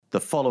The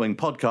following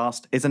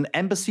podcast is an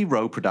Embassy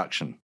Row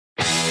production.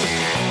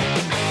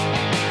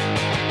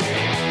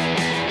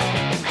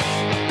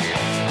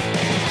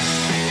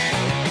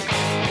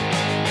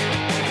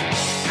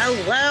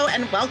 Hello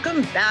and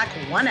welcome back,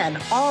 one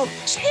and all,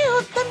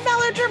 to the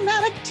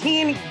melodramatic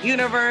teen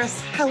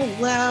universe.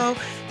 Hello,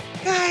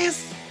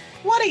 guys.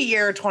 What a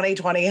year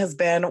 2020 has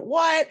been.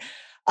 What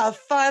a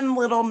fun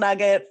little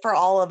nugget for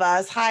all of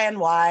us, high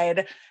and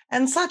wide,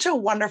 and such a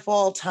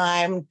wonderful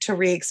time to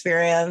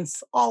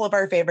re-experience all of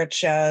our favorite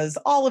shows,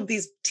 all of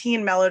these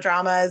teen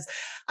melodramas.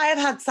 I have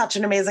had such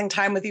an amazing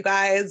time with you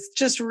guys,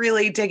 just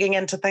really digging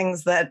into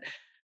things that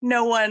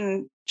no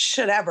one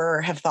should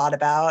ever have thought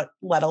about,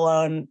 let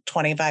alone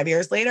 25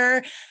 years later.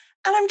 And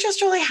I'm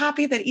just really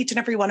happy that each and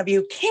every one of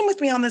you came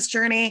with me on this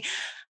journey.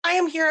 I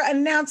am here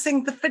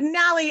announcing the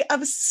finale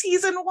of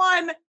season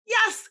 1.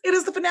 Yes, it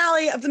is the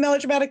finale of the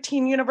melodramatic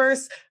teen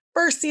universe,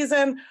 first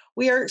season.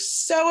 We are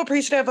so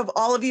appreciative of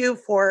all of you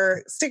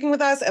for sticking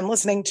with us and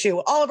listening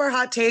to all of our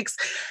hot takes.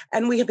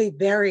 And we have a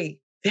very,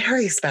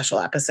 very special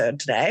episode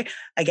today.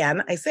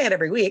 Again, I say it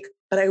every week,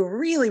 but I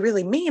really,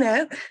 really mean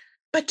it.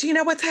 But do you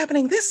know what's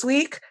happening this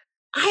week?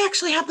 I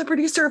actually have the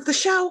producer of the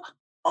show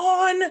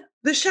on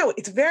the show.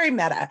 It's very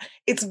meta.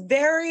 It's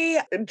very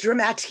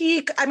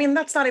dramatique. I mean,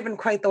 that's not even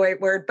quite the right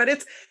word, but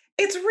it's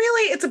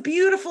a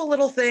beautiful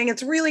little thing.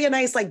 It's really a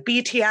nice like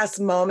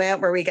BTS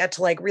moment where we get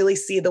to like really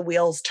see the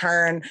wheels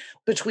turn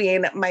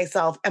between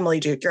myself, Emily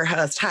Duke, your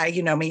host. Hi,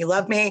 you know me, you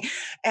love me,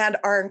 and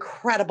our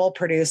incredible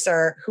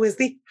producer, who is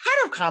the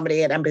head of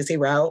comedy at Embassy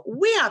Row.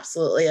 We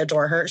absolutely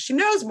adore her. She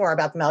knows more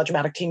about the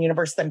melodramatic teen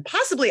universe than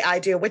possibly I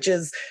do, which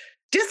is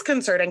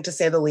disconcerting to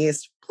say the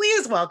least.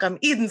 Please welcome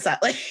Eden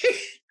Sutley.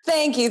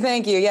 Thank you.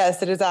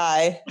 Yes, it is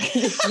I,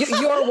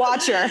 your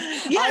watcher.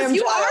 Yes,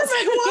 you are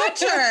my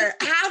watcher.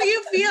 How do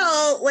you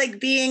feel like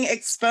being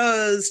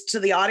exposed to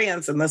the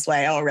audience in this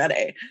way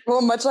already?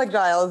 Well, much like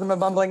Giles, I'm a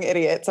bumbling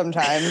idiot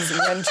sometimes,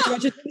 and too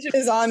much attention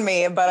is on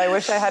me. But I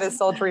wish I had a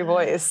sultry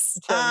voice.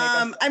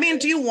 I mean,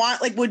 do you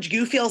want would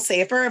you feel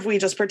safer if we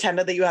just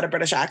pretended that you had a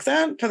British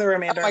accent for the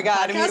remainder of the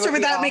podcast, or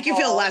would that make you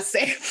feel less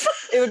safe?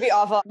 It would be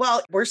awful.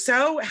 Well, we're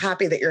so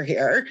happy that you're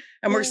here,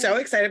 and we're so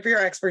excited for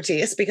your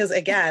expertise because,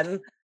 again,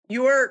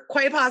 you are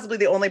quite possibly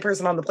the only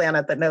person on the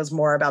planet that knows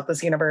more about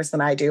this universe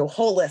than I do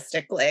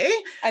holistically.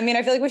 I mean,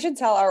 I feel like we should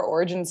tell our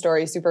origin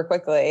story super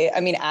quickly. I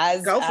mean,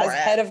 as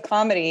head of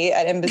comedy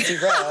at Embassy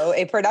Row,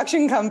 a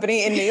production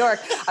company in New York,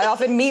 I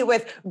often meet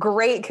with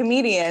great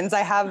comedians.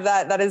 I have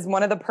that is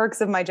one of the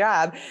perks of my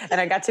job.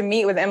 And I got to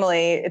meet with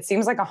Emily, it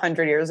seems like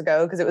 100 years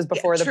ago, because it was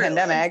before the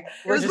pandemic.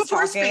 It was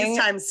before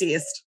space-time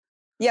ceased.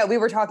 Yeah, we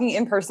were talking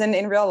in person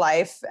in real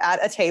life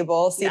at a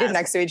table, seated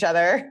next to each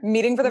other,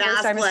 meeting for the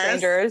first time as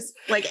strangers.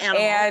 Like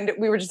animals. And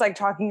we were just like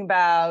talking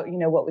about,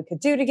 what we could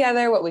do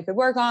together, what we could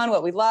work on,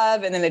 what we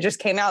love. And then it just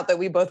came out that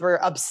we both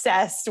were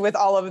obsessed with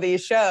all of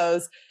these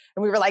shows.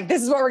 And we were like,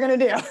 this is what we're going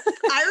to do.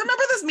 I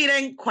remember this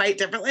meeting quite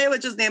differently,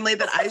 which is namely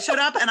that I showed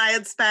up and I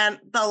had spent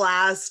the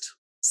last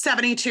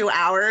 72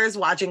 hours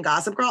watching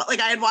Gossip Girl.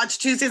 Like I had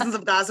watched 2 seasons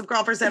of Gossip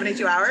Girl for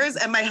 72 hours.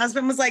 And my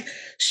husband was like,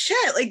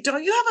 shit, like,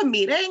 don't you have a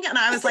meeting? And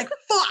I was like,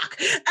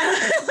 fuck. And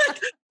I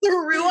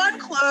threw on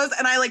clothes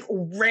and I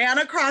ran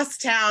across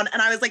town.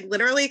 And I was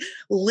literally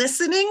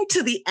listening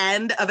to the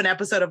end of an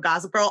episode of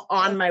Gossip Girl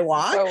on my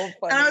walk. So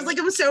and I was like,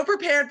 I'm so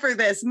prepared for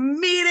this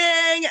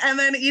meeting. And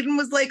then Eden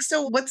was like,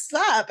 so what's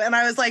up? And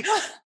I was like,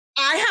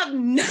 I have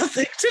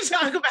nothing to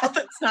talk about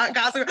that's not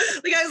Gossip Girl.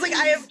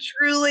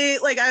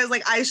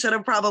 I should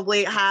have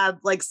probably had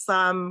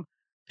some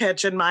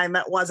pitch in mind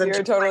that wasn't.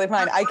 You're totally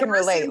fine. I can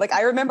relate.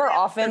 I remember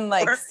often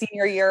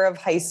senior year of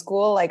high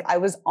school, I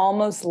was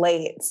almost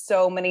late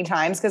so many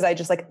times because I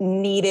just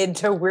needed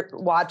to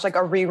watch a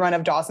rerun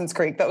of Dawson's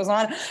Creek that was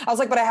on. I was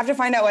like, but I have to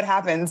find out what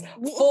happens,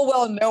 full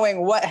well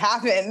knowing what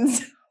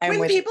happens.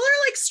 When people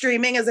are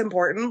streaming is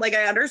important,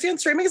 I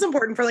understand streaming is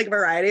important for a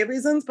variety of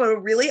reasons, but a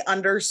really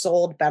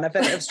undersold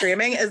benefit of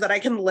streaming is that I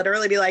can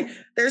literally be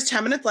there's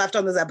 10 minutes left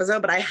on this episode,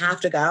 but I have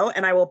to go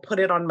and I will put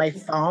it on my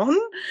phone.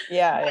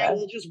 Yeah. I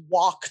will just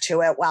walk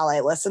to it while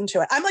I listen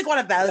to it. I'm one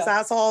of those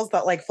assholes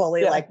that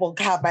fully will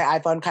have my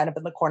iPhone kind of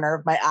in the corner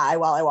of my eye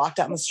while I walk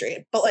down the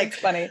street. But it's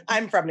funny.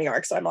 I'm from New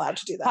York, so I'm allowed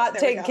to do that. Hot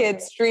take,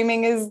 kids,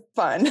 streaming is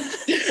fun.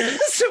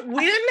 So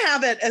we didn't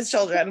have it as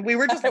children. We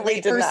were just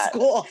late for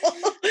school.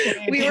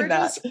 We were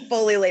just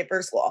fully late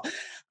for school.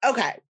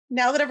 Okay.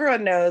 Now that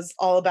everyone knows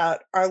all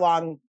about our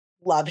long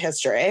love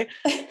history,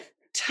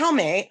 tell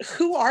me,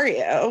 who are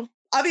you?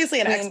 Obviously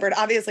an expert,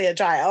 obviously a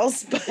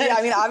Giles. But...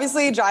 Yeah,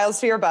 obviously Giles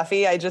to your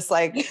Buffy. I just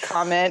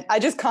comment. I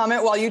just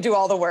comment while you do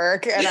all the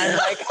work. And I'm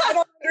I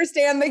don't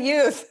understand the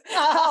youth.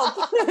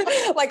 Help.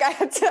 I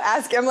had to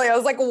ask Emily, I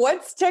was like,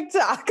 what's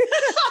TikTok?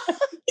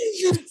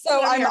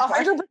 So I'm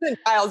 100%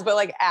 Giles,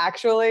 but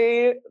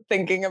actually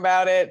thinking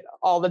about it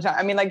all the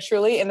time.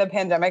 Truly in the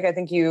pandemic, I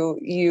think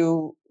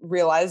you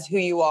realized who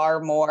you are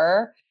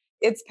more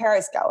it's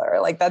Paris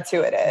Geller. Like that's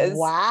who it is.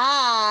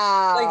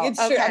 Wow. Like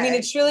it's true. I mean,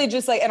 it's really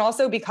just like, and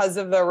also because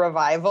of the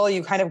revival,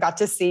 you kind of got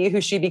to see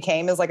who she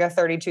became as like a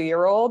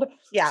 32-year-old.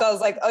 Yeah. So I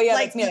was like, oh yeah,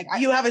 like, that's me.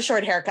 Like you have a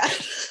short haircut.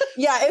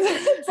 yeah.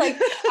 It's like,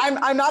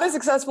 I'm not a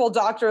successful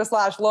doctor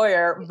 /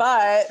 lawyer,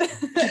 but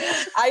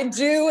I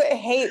do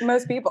hate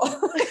most people.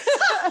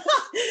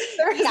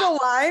 There's a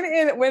line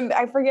in when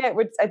I forget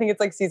which, I think it's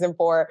like season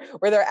 4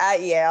 where they're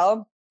at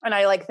Yale. And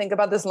I like think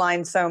about this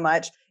line so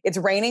much. It's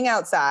raining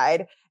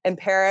outside and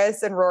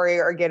Paris and Rory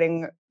are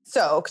getting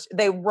soaked.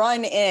 They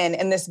run in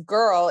and this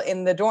girl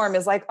in the dorm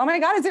is like, oh my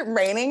God, is it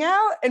raining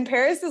out? And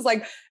Paris is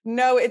like,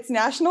 no, it's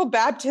National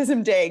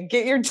Baptism Day.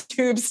 Get your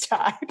tubes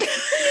tied.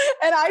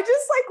 And I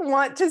just like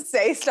want to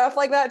say stuff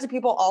like that to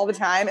people all the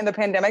time. And the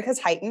pandemic has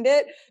heightened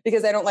it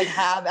because I don't like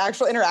have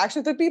actual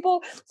interactions with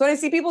people. So when I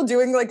see people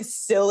doing like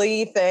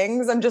silly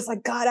things, I'm just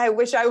like, God, I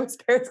wish I was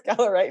Paris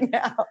Geller right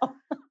now.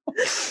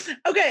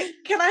 Okay,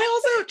 can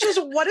I also just,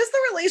 what is the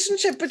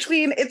relationship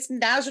between it's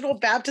National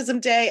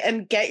Baptism Day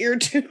and get your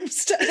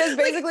tubes tied? Because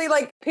basically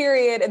like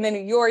period, and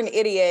then you're an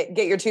idiot,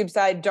 get your tubes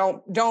tied,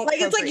 don't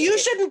like it's like you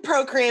shouldn't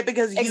procreate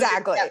because you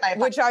exactly,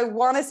 which I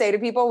want to say to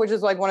people, which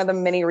is like one of the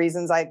many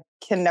reasons I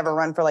can never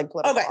run for like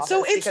political office,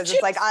 so it's because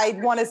it's like I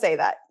want to say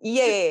that.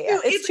 Yeah.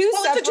 It's two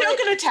separate. It's a joke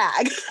and a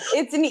tag.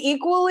 It's an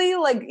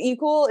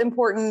equal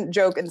important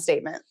joke and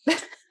statement.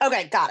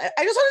 Okay, got it.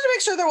 I just wanted to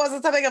make sure there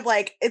wasn't something of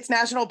like, it's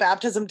National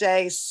Baptism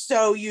Day,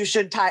 so you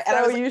should tie. And so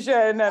I was like, you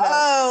should. No.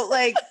 Oh,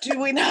 like, do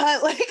we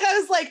not? Like, I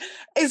was like,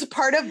 is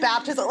part of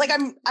baptism, like,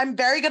 I'm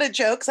very good at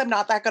jokes. I'm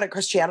not that good at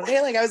Christianity.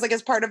 Like, I was like,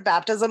 is part of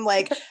baptism,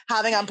 like,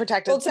 having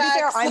unprotected sex? Well, to be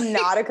fair, I'm like,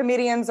 not a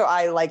comedian, so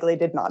I likely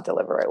did not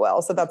deliver it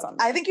well. So that's on me.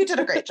 I think you did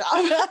a great job.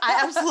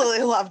 I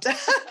absolutely loved it.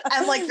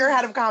 And like, you're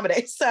head of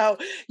comedy. So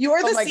you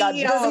are the CEO. Oh my God,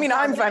 it doesn't mean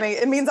I'm funny.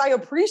 It means I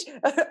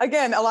appreciate,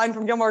 again, a line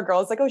from Gilmore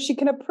Girls, like, oh, she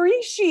can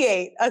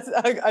appreciate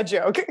a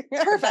joke.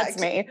 Perfect. That's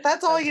me.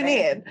 That's all you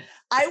need.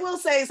 I will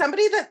say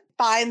somebody that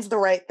finds the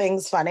right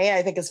things funny,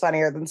 I think is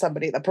funnier than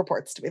somebody that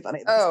purports to be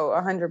funny. Oh,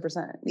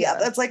 100%. Yeah,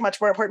 that's like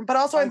much more important. But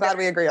also I'm glad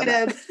we agree on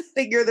that.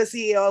 That you're the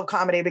CEO of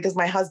comedy because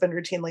my husband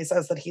routinely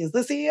says that he's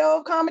the CEO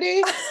of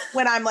comedy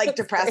when I'm like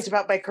depressed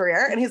about my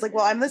career. And he's like,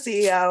 well, I'm the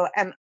CEO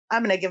and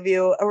I'm going to give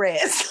you a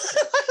raise.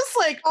 I was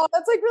like, oh,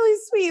 that's like really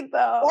sweet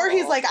though. Or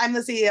he's like, I'm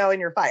the CEO and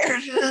you're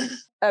fired.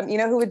 You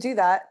know who would do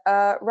that?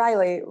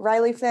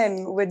 Riley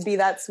Finn would be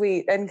that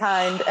sweet and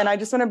kind. And I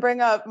just want to bring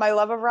up my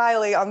love of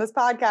Riley on this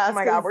podcast. Oh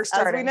my God, we're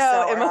starting. As we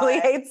know, so Emily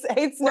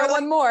hates no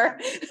one more.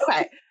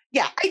 Okay.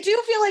 Yeah, I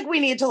do feel like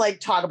we need to like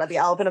talk about the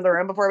elephant in the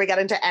room before we get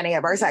into any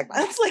of our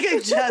segments. Like, I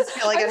just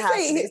feel like it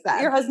has to be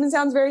said. Your husband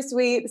sounds very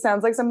sweet.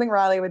 Sounds like something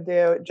Riley would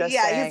do. Just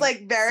saying. He's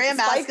like very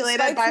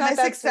emasculated by my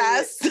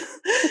success.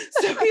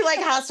 So he like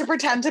has to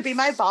pretend to be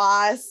my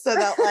boss so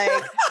that like,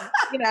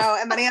 you know,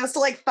 and then he has to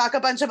like fuck a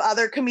bunch of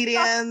other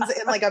comedians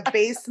in like a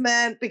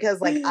basement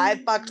because like I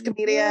fucked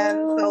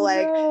comedians. So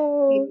like,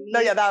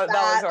 that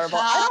was horrible.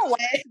 I don't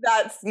like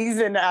that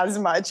season as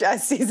much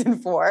as season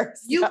 4.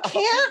 So. You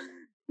can't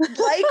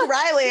like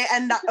Riley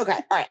and not, okay,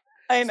 all right.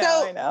 I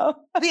know.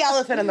 The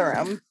elephant in the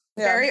room.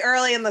 Yeah. Very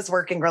early in this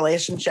working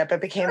relationship,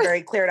 it became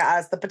very clear to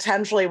us that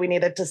potentially we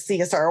needed to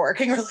cease our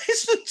working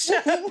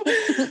relationship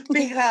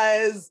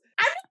because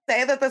I would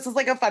say that this is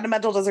like a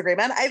fundamental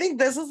disagreement. I think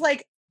this is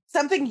like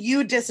something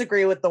you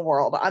disagree with the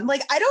world on.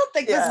 Like, I don't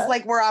think this is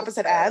like we're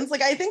opposite ends.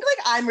 Like, I think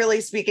like I'm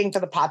really speaking for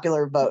the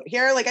popular vote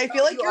here. Like, I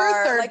feel like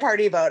you're a third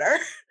party voter.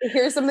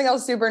 Here's something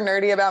else super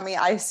nerdy about me.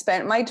 I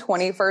spent my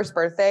 21st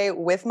birthday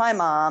with my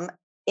mom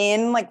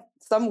in like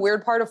some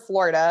weird part of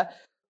Florida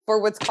for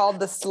what's called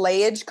the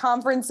Slayage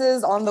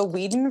conferences on the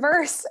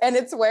Whedonverse. And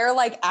it's where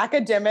like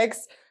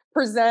academics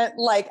present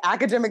like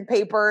academic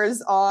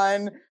papers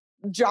on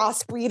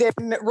Joss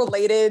Whedon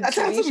related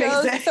TV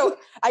shows. So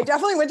I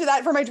definitely went to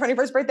that for my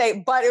 21st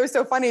birthday, but it was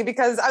so funny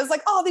because I was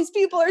like, oh, these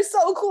people are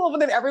so cool. But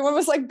then everyone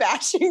was like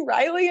bashing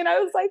Riley. And I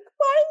was like,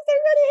 why does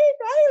everybody hate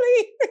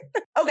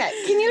Riley?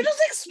 Okay. Can you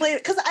just explain?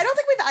 Because I don't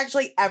think we've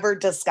actually ever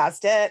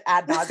discussed it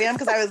ad nauseum.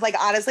 Because I was like,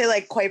 honestly,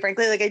 like quite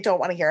frankly, like I don't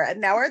want to hear it.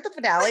 And now we're at the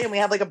finale and we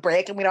have like a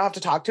break and we don't have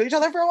to talk to each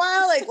other for a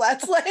while. Like,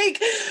 let's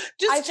like,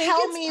 just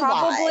tell me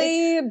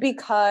probably why.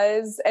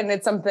 Because, and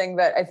it's something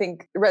that I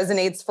think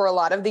resonates for a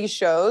lot of these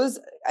shows,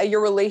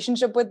 your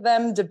relationship with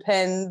them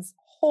depends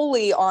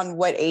wholly on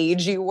what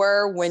age you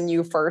were when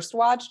you first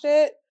watched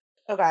it.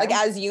 Okay. Like,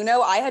 as you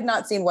know, I had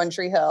not seen One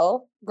Tree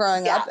Hill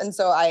growing up. And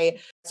so I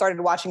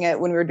started watching it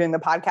when we were doing the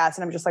podcast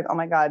and I'm just like, oh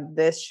my God,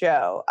 this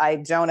show, I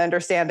don't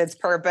understand its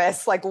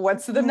purpose. Like,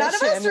 what's the mission? None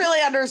of us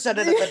really understood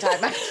it at the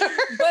time.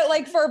 But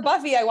like for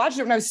Buffy, I watched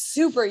it when I was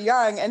super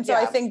young. And so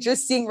I think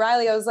just seeing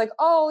Riley, I was like,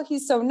 oh,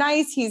 he's so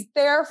nice. He's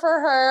there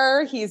for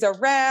her. He's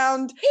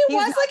around. He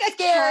was like a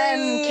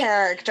Ken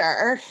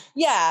character.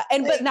 Yeah.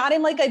 And but not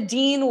in like a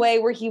Dean way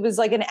where he was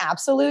like an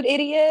absolute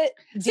idiot.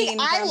 See,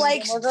 I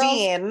liked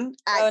Dean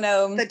at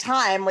the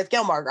time with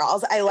Gilmore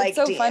Girls. I liked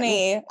Dean. So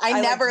funny.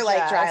 I never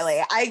liked Riley.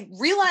 I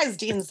realized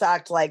Dean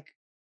sucked like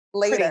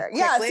later.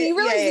 Yeah, so you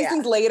realize these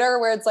things later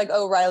where it's like,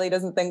 oh, Riley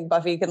doesn't think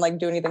Buffy can like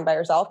do anything by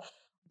herself.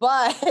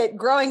 But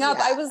growing up,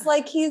 I was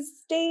like, he's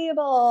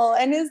stable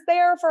and is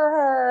there for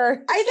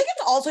her. I think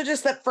it's also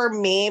just that for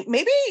me,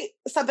 maybe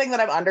something that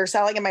I'm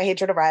underselling in my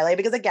hatred of Riley,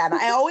 because again,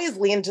 I always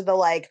lean to the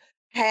like,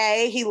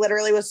 hey, he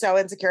literally was so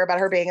insecure about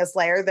her being a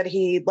slayer that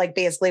he like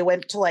basically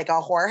went to like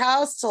a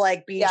whorehouse to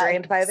like be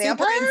drained by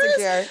vampires.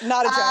 Insecure,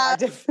 not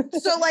attractive.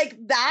 So like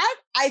that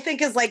I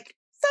think is like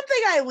something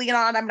I lean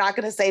on. I'm not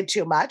going to say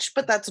too much,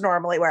 but that's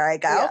normally where I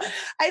go. Yeah.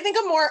 I think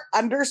a more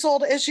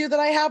undersold issue that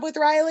I have with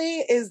Riley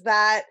is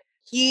that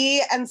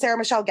he and Sarah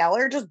Michelle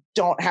Gellar just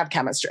don't have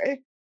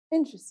chemistry.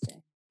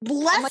 Interesting.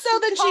 Less so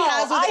than she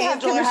has with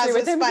Angel or has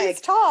with Spike.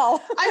 He's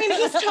tall. I mean,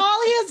 he's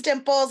tall. He has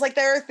dimples. Like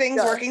there are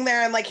things working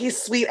there, and like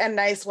he's sweet and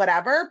nice,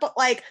 whatever. But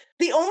like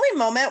the only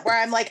moment where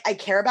I'm like, I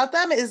care about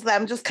them is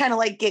them just kind of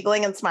like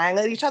giggling and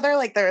smiling at each other,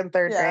 like they're in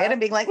third grade, and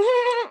being like,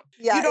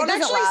 you don't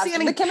actually see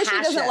any. The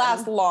chemistry doesn't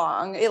last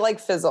long. It like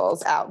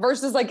fizzles out.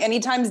 Versus like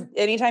anytime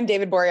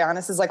David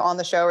Boreanaz is like on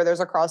the show or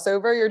there's a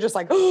crossover, you're just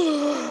like,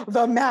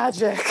 the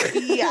magic.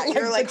 Yeah,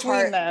 you're like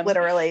heart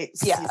literally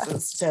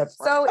ceases to.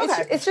 So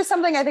it's just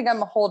something I think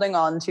I'm holding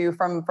on to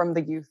from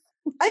the youth.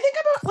 I think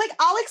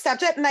I'll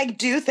accept it, and I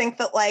do think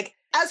that like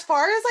as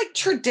far as like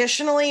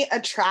traditionally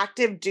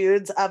attractive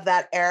dudes of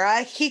that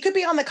era, he could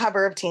be on the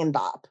cover of Teen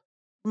Bop.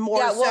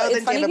 More so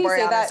than David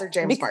Boreanaz or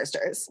James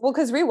Marsters. Well,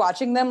 because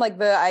rewatching them, like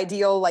the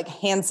ideal like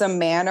handsome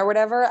man or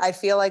whatever, I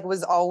feel like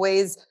was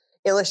always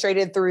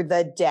illustrated through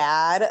the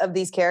dad of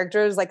these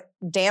characters, like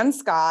Dan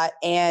Scott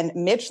and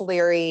Mitch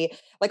Leary,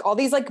 like all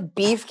these like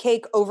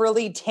beefcake,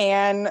 overly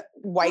tan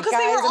white guys.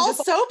 They were all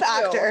soap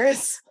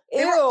actors.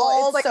 They were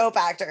all soap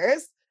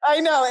actors. I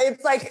know.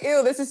 It's like,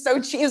 ew, this is so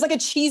cheesy. It was like a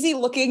cheesy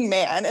looking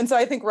man. And so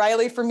I think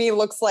Riley for me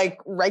looks like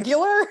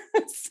regular.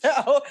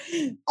 So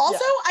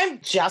also, I'm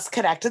just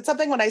connected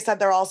something when I said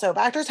they're all soap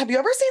actors. Have you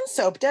ever seen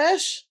Soap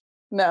Dish?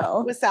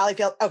 No. With Sally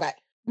Fields? Okay.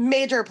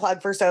 Major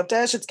plug for Soap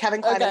Dish. It's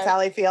Kevin Kline and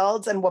Sally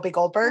Fields and Whoopi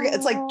Goldberg.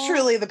 It's like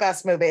truly the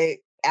best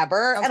movie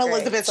ever. And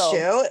Elizabeth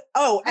Shue.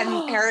 Oh,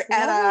 and Harry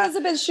and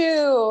Elizabeth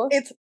Shue.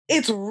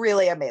 It's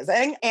really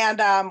amazing. And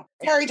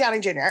Harry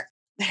Downey Jr.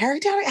 Harry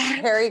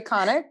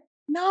Connick?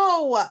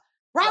 No,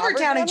 Robert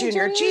Downey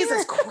Jr.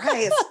 Jesus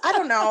Christ. I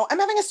don't know. I'm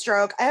having a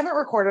stroke. I haven't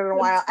recorded in a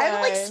while. I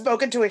haven't like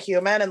spoken to a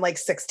human in like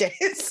 6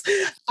 days.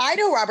 I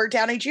know Robert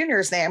Downey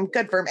Jr.'s name.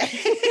 Good for me.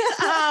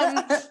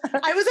 I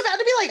was about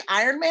to be like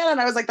Iron Man,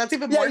 and I was like, that's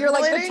even more you're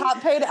like the top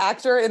paid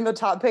actor in the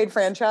top paid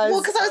franchise.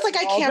 Well, because I was like,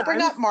 I can't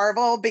bring up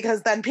Marvel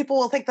because then people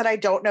will think that I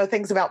don't know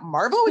things about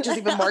Marvel, which is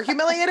even more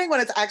humiliating when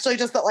it's actually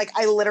just that like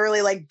I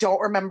literally like don't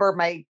remember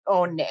my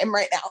own name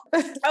right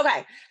now.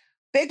 Okay.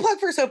 Big plug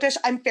for Soap Dish.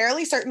 I'm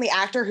fairly certain the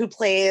actor who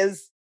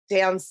plays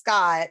Dan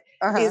Scott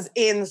is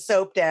in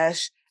Soap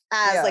Dish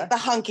as like the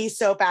hunky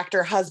soap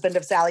actor husband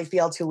of Sally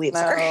Fields who leaves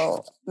her.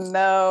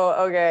 No.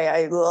 Okay.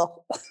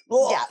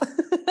 Yeah.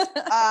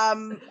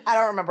 I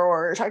don't remember what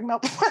we were talking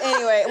about.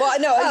 Anyway, well,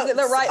 no,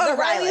 the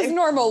Riley is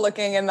normal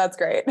looking, and that's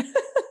great.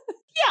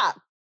 Yeah.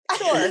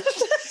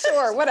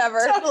 Sure, whatever.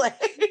 Totally.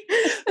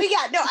 But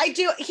yeah, no, I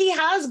do. He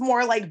has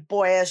more like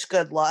boyish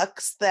good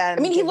looks than.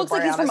 I mean, he looks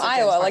like he's from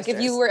Iowa. Like if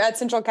you were at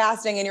Central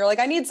Casting and you're like,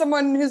 I need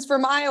someone who's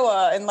from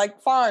Iowa and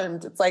like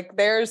farmed. It's like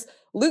there's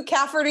Luke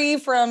Cafferty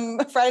from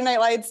Friday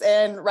Night Lights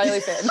and Riley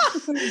Finn,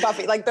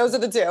 Buffy. Like those are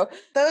the two.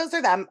 Those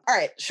are them. All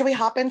right, should we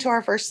hop into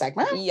our first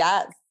segment?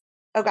 Yes.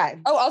 Okay.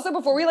 Oh, also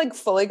before we like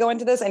fully go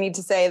into this, I need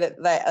to say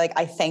that like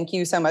I thank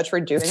you so much for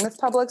doing this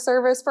public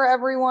service for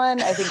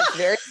everyone. I think it's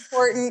very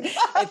important.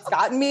 It's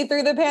gotten me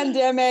through the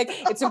pandemic.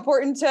 It's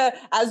important to,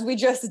 as we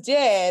just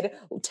did,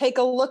 take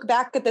a look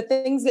back at the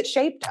things that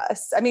shaped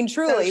us. I mean,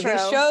 truly, these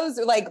shows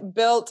like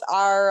built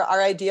our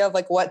idea of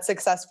like what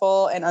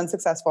successful and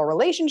unsuccessful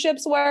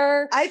relationships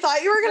were. I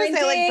thought you were going to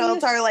say like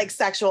built our like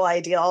sexual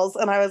ideals,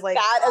 and I was like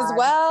that as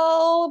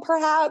well,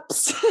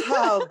 perhaps.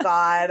 Oh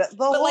God.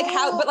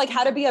 But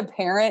how to be a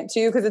parent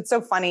too, because it's so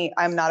funny.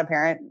 I'm not a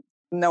parent.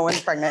 No one's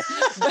pregnant.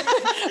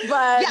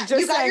 but yeah, just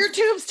you got your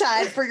tubes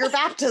tied for your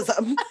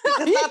baptism.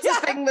 That's the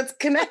thing that's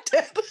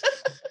connected.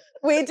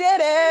 We did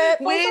it.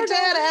 We did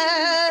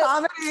it.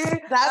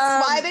 Comedy.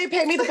 That's why they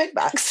pay me the big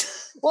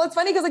bucks. Well, it's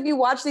funny because like you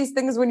watch these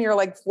things when you're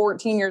like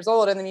 14 years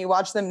old, and then you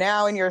watch them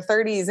now in your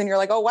 30s, and you're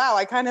like, oh wow,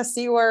 I kind of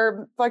see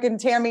where fucking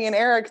Tammy and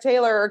Eric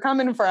Taylor are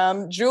coming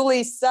from.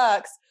 Julie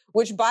sucks.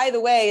 Which, by the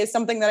way, is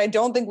something that I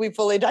don't think we've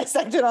fully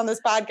dissected on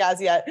this podcast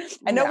yet.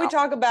 I know we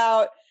talk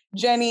about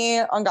Jenny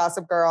on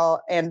Gossip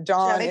Girl and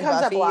Dawn in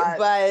Buffy,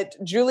 but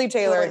Julie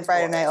Taylor in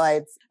Friday Night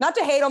Lights. Not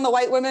to hate on the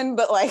white women,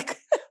 but like...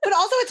 But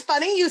also, it's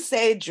funny you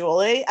say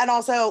Julie, and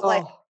also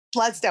like...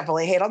 Let's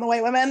definitely hate on the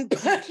white women,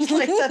 but like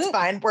that's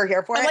fine. We're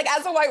here for it. Like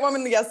as a white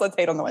woman, yes, let's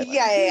hate on the white women.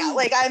 Yeah.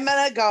 Like I'm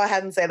gonna go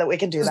ahead and say that we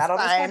can do that on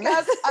this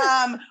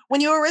podcast.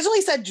 When you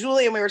originally said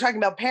Julie and we were talking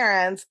about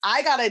parents,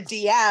 I got a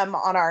DM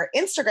on our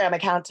Instagram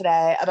account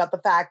today about the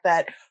fact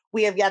that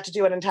we have yet to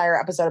do an entire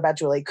episode about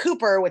Julie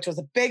Cooper, which was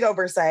a big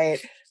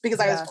oversight because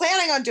I was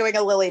planning on doing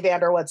a Lily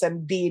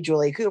Vanderwoodson v.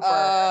 Julie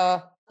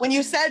Cooper. when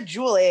you said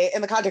Julie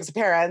in the context of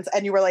parents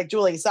and you were like,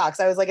 Julie sucks,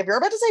 I was like, if you're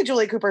about to say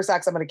Julie Cooper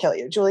sucks, I'm going to kill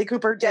you. Julie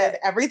Cooper did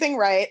everything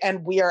right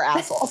and we are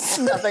assholes.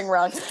 Nothing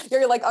wrong.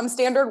 You're like, I'm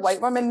standard white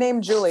woman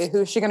named Julie.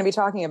 Who's she going to be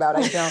talking about?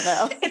 I don't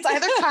know. It's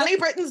either Connie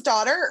Britton's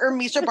daughter or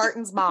Misha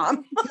Barton's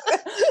mom.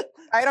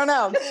 I don't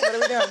know. What are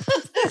we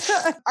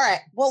doing? All right.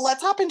 Well,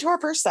 let's hop into our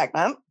first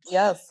segment.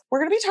 Yes. We're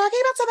going to be talking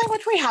about something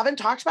which we haven't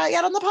talked about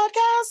yet on the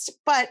podcast,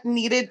 but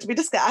needed to be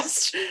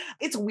discussed.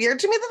 It's weird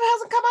to me that it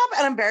hasn't come up,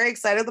 and I'm very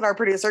excited that our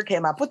producer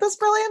came up with this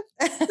brilliant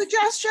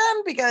suggestion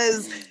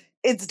because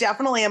it's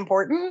definitely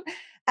important.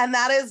 And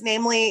that is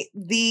namely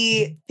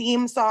the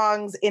theme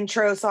songs,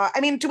 intro song.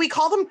 I mean, do we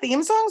call them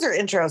theme songs or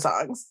intro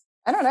songs?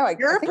 I don't know.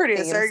 You're a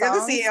producer. You're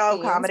the CEO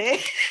of comedy.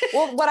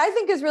 Well, what I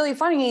think is really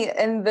funny,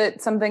 and that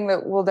something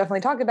that we'll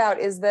definitely talk about,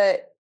 is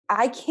that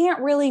I can't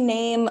really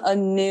name a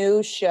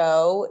new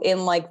show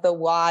in like the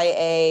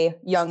YA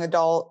young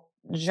adult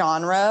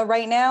genre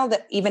right now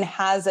that even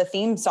has a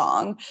theme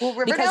song. Well,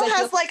 Riverdale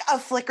has like a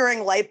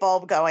flickering light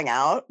bulb going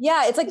out.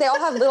 Yeah, it's like they all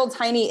have little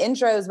tiny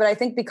intros, but I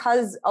think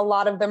because a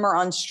lot of them are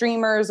on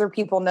streamers or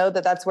people know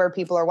that that's where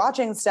people are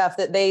watching stuff,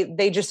 that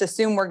they just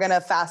assume we're going to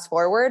fast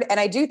forward.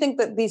 And I do think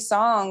that these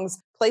songs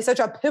play such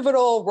a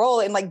pivotal role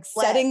in like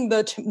setting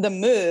the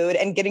mood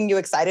and getting you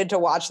excited to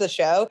watch the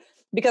show.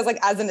 Because like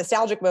as a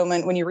nostalgic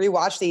moment, when you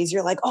rewatch these,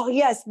 you're like, oh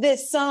yes,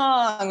 this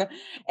song.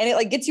 And it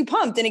like gets you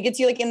pumped and it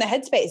gets you like in the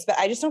headspace. But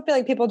I just don't feel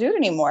like people do it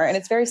anymore. And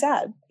it's very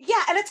sad.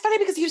 Yeah. And it's funny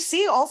because you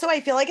see also, I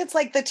feel like it's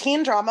like the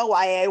teen drama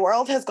YA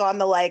world has gone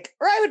to like,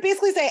 or I would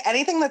basically say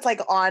anything that's like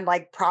on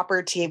like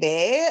proper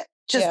TV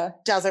just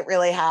doesn't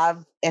really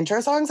have intro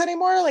songs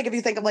anymore. Like if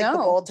you think of like The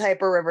Bold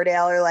Type or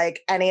Riverdale or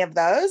like any of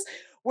those.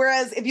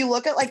 Whereas if you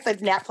look at like the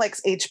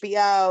Netflix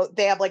HBO,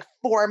 they have like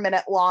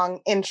 4-minute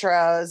long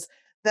intros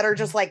that are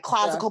just like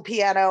classical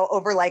piano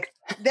over like,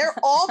 they're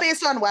all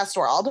based on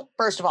Westworld,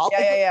 first of all. All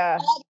based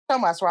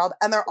on Westworld.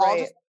 And they're all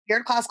just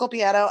weird classical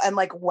piano and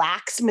like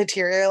wax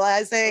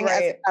materializing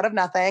out of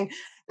nothing.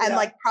 And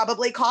like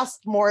probably cost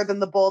more than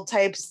The Bold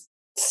Type's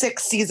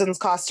 6 seasons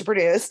cost to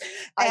produce.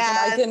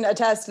 I can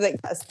attest that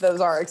yes,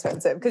 those are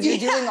expensive because you're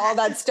doing all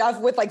that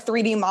stuff with like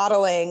 3D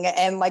modeling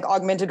and like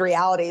augmented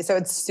reality. So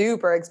it's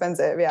super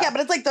expensive. Yeah. Yeah,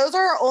 but it's like those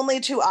are our only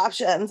 2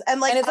 options.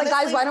 And like, and it's honestly,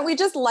 like, guys, why don't we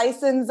just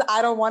license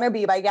I Don't Want to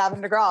Be by Gavin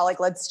DeGraw?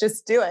 Like, let's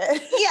just do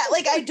it. Yeah,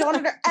 like I don't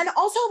and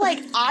also like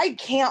I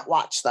can't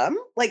watch them.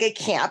 Like I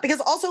can't because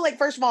also like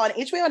first of all on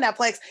HBO and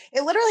Netflix,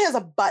 it literally has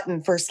a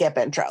button for skip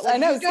intro. Like, I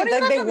know, so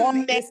they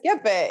want to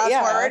skip it.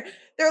 Yeah.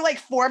 They're like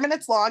 4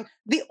 minutes long.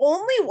 The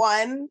only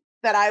one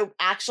that I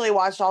actually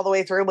watched all the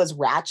way through was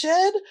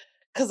Ratched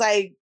because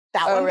that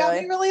one got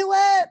me really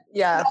lit.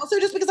 Yeah. But also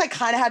just because I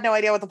kind of had no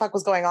idea what the fuck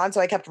was going on.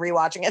 So I kept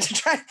rewatching it to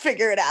try and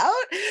figure it out.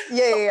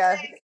 Yeah.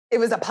 It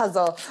was a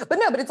puzzle. But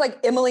no, but it's like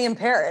Emily in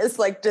Paris.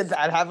 Like, did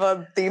that have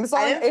a theme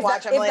song? I didn't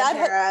watch Emily in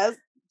Paris.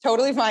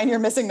 Totally fine. You're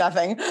missing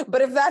nothing.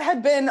 But if that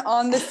had been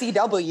on the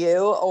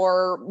CW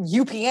or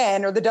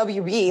UPN or the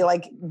WB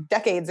like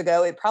decades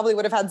ago, it probably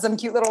would have had some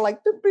cute little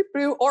like boop, boop,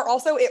 boop. Or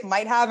also it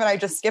might have, and I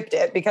just skipped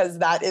it because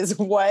that is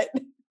what.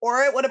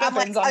 Or it would have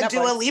been like a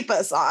Dua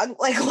Lipa song.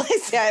 Like,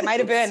 yeah, it might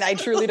have been. I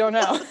truly don't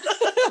know.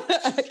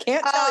 I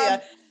can't tell you.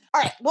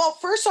 All right. Well,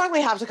 first song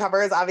we have to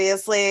cover is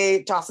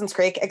obviously Dawson's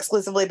Creek,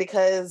 exclusively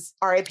because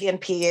RIP in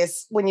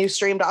peace. When you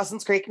stream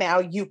Dawson's Creek now,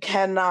 you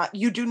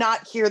do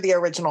not hear the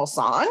original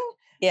song.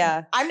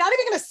 Yeah. I'm not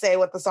even going to say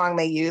what the song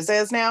they use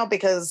is now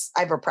because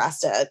I've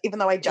repressed it, even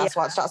though I just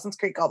watched Dawson's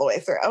Creek all the way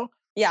through.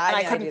 Yeah. And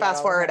I couldn't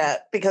fast forward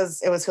it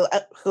because it was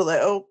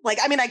Hulu. Like,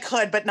 I mean, I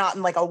could, but not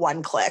in like a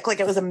one click. Like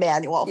it was a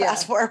manual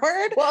fast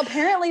forward. Well,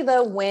 apparently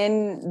though,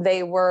 when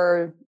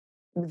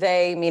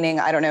they, meaning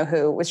I don't know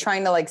who, was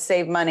trying to like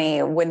save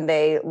money when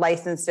they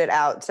licensed it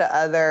out to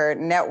other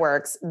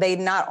networks, they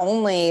not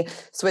only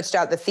switched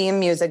out the theme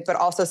music, but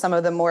also some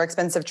of the more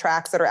expensive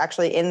tracks that are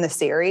actually in the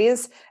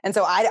series. And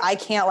so I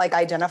can't like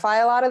identify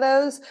a lot of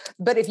those.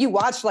 But if you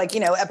watch like,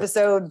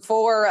 episode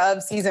 4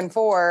 of season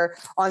 4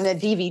 on the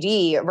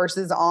DVD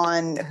versus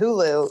on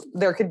Hulu,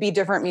 there could be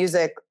different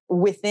music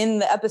within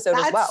the episode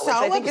as well, which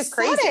I think is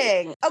crazy.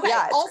 Okay.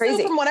 Yeah, it's also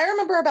crazy. From what I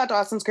remember about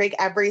Dawson's Creek,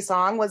 every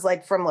song was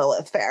like from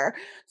Lilith Fair.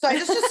 So I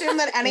just assumed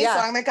that any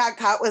song that got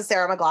cut was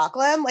Sarah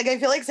McLachlan. Like I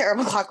feel like Sarah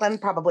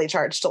McLachlan probably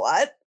charged a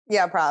lot.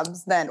 Yeah,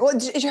 probs then. Well,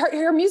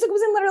 her music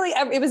was in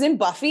literally it was in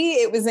Buffy.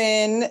 It was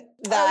in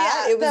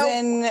that. It was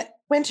in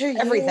Winter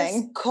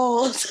everything.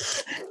 Cold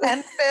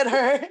and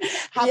bitter.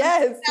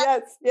 Yes.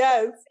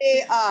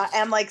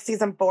 And like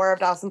season 4 of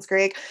Dawson's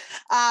Creek.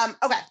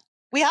 Okay.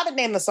 We haven't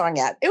named the song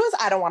yet. It was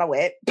I Don't Want to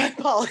Wait by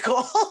Paula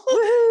Cole.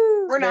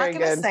 We're not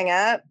going to sing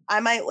it. I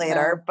might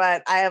later,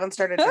 but I haven't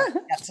started doing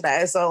it yet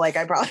today. So like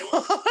I probably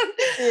won't.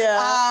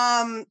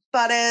 Yeah.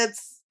 But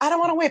it's I Don't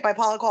Want to Wait by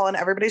Paula Cole and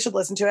everybody should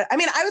listen to it. I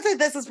mean, I would say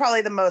this is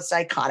probably the most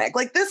iconic.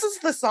 Like this is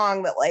the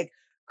song that like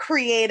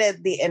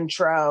created the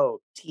intro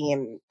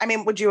team. I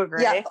mean, would you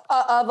agree? Yeah,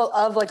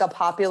 of like a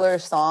popular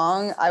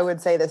song, I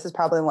would say this is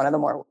probably one of the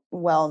more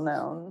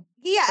well-known.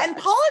 Yeah, tracks. And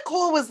Paula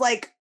Cole was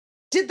like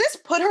Did this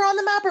put her on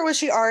the map or was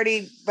she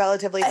already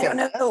relatively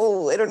famous? I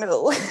don't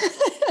know.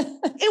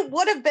 It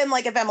would have been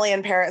like if Emily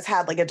in Paris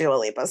had like a Dua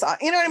Lipa song.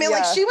 You know what I mean? Yeah.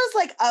 Like she was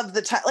like of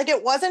the time. Like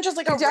it wasn't just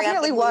like a It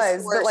definitely randomly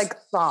was, but sourced like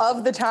song.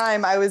 of the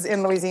time I was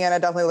in Louisiana,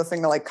 definitely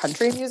listening to like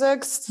country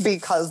music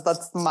because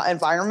that's my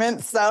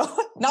environment. So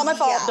not my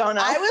fault. Yeah, Don't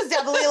know. I was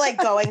definitely like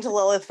going to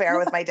Lilith Fair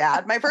with my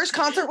dad. My first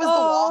concert was the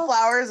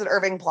Wallflowers at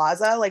Irving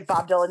Plaza, like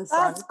Bob Dylan's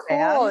son. That's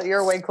cool.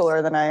 You're way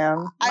cooler than I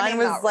am. Mine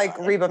was not like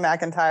really. Reba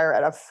McEntire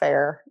at a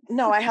fair.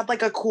 No, I had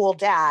like a cool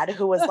dad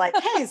who was like,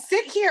 hey,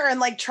 sit here and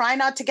like try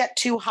not to get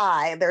too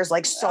high. There's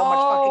like so much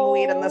fucking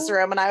weed in this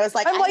room. And I was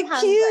like, I'm like,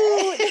 hungry.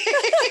 cute.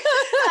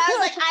 I was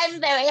like, I'm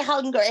very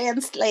hungry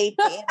and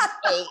sleepy.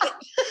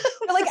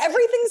 You're like,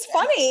 everything's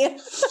funny.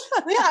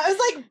 Yeah, I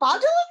was like, Bob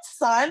Dylan's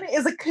son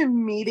is a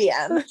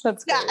comedian.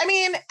 That's Yeah, great. I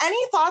mean,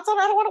 any thoughts on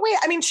I Don't Want to Wait?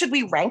 I mean, should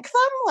we rank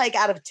them like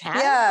out of 10?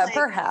 Yeah, Like,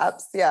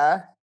 perhaps.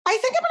 Yeah. I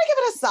think I'm going to give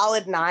it a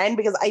solid 9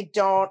 because I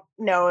don't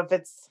know if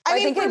it's. I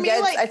mean, think for it me,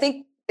 gets, like, I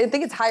think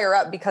it's higher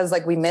up because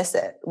like we miss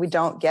it. We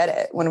don't get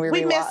it when we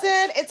we rewatch. miss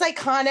it. It's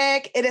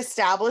iconic. It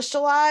established a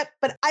lot,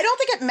 but I don't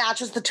think it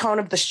matches the tone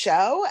of the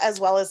show as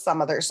well as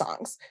some other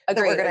songs that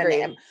we're going to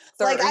name.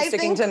 So Like, are I you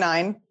sticking think- to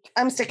 9?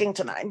 I'm sticking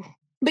to 9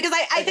 because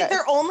I Okay. think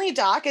their only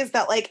doc is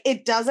that like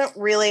it doesn't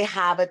really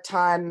have a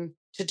ton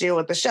to do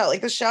with the show.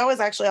 Like the show is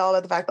actually all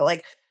about the fact that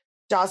like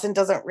Dawson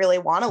doesn't really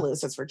want to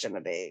lose his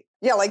virginity.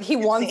 Yeah, like he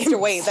wants to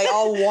wait. They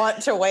all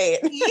want to wait.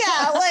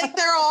 Yeah, like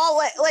they're all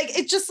like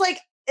it's just like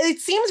it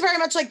seems very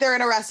much like they're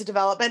in Arrested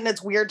Development, and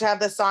it's weird to have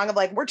this song of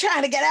like we're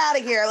trying to get out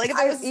of here. Like if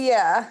it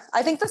was,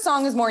 I think the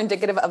song is more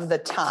indicative of the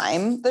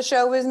time the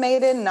show was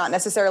made in, not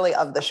necessarily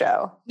of the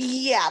show.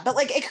 yeah, but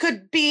like it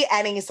could be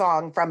any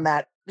song from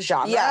that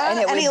genre, Yeah, and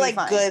it would any be like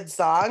fine. good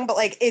song, but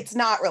like it's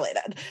not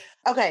related.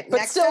 Okay, But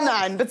next still up,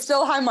 9, but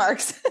still high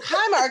marks.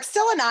 high mark,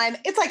 still a 9.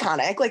 It's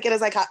iconic. Like it is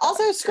iconic.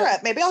 Also, screw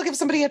it. Maybe I'll give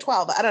somebody a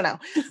 12. I don't know.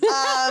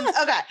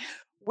 Okay,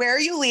 Where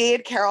You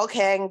Lead, Carole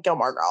King,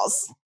 Gilmore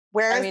Girls.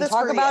 Where is I mean, this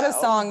talk for about you? a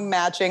song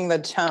matching the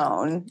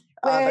tone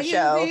Where of a You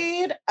show.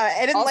 Lead. I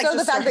didn't Also, like the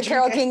just fact that start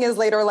Carole drinking. King is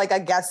later like a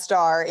guest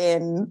star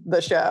in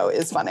the show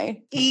is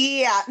funny.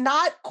 Yeah,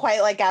 not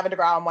quite like Gavin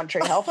DeGraw on One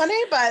Tree Hill funny,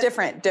 but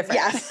Different.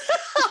 yes.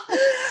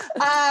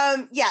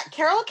 Yeah,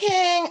 Carole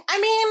King. I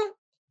mean,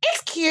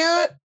 it's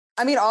cute.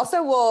 I mean,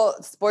 also, well,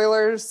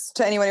 spoilers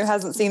to anyone who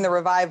hasn't seen the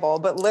revival,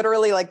 but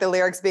literally, like the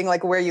lyrics being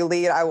like, "Where you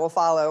lead, I will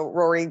follow."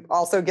 Rory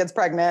also gets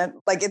pregnant.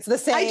 Like it's the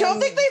same. I don't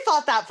think they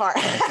thought that far.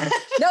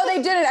 No,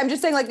 they didn't. I'm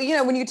just saying, like, you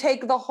know, when you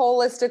take the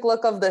holistic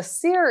look of the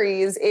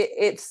series,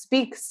 it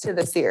speaks to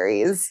the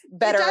series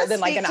better It does than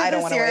like speak an to I don't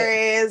the want to wait.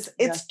 series.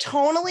 It's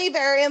tonally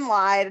very in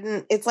line.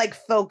 And it's like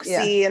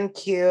folksy and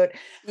cute.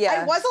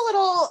 Yeah. I was a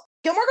little.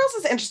 Gilmore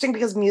Girls is interesting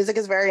because music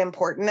is very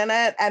important in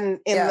it, and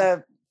in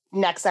the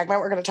next segment,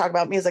 we're going to talk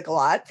about music a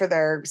lot for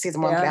their season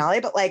 1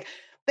 finale, but like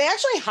they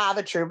actually have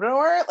a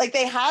troubadour. Like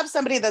they have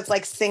somebody that's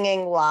like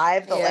singing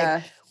live that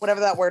like whatever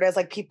that word is,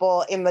 like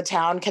people in the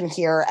town can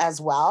hear as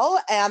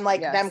well. And like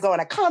them going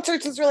to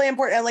concerts is really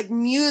important. And like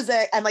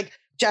music and like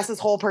Jess's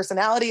whole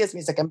personality is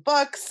music and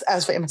books,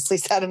 as famously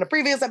said in a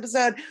previous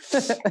episode.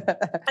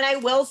 And I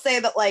will say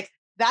that like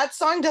that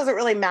song doesn't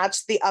really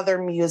match the other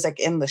music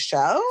in the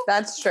show.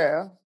 That's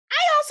true.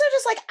 I also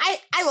just like,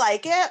 I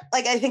like it.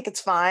 Like, I think it's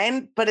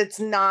fine, but it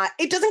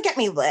doesn't get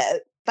me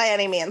lit by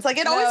any means. Like,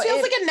 it always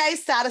feels like a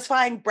nice,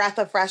 satisfying breath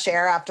of fresh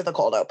air after the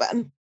cold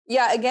open.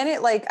 Yeah. Again,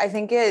 I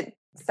think it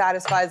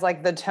satisfies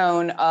like the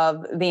tone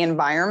of the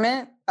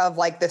environment of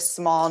like this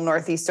small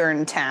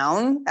northeastern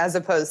town as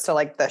opposed to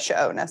like the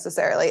show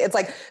necessarily. It's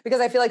like, because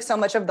I feel like so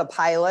much of the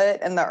pilot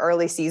and the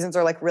early seasons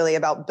are like really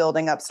about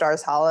building up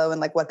Stars Hollow and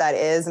like what that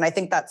is. And I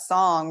think that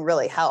song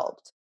really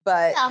helped.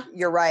 But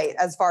you're right.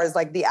 As far as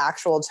like the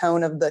actual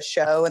tone of the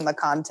show and the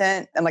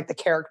content and like the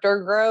character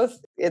growth,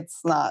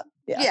 it's not.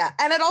 Yeah.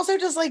 And it also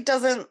just like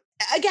doesn't,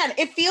 again,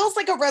 it feels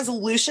like a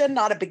resolution,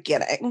 not a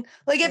beginning.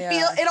 Like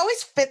it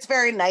always fits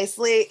very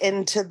nicely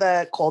into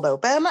the cold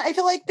open. I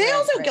feel like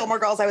Gilmore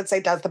Girls, I would say,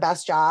 does the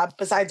best job,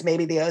 besides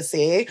maybe the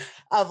OC,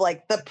 of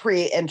like the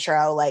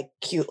pre-intro, like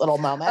cute little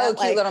moment. Oh,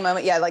 cute little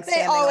moment. Yeah. Like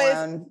standing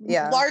alone.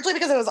 Yeah. Largely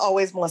because it was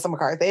always Melissa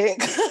McCarthy.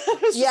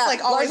 It's just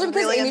like always largely because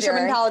really Amy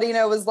Sherman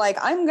Palladino was like,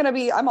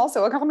 I'm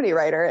also a comedy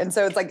writer. And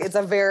so it's like, it's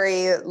a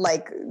very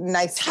like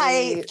nice,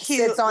 tight,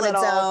 cute, sits on its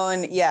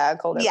own. Yeah.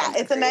 Cold open. Yeah.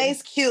 It's a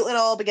nice, cute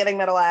little beginning,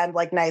 middle, end,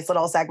 like nice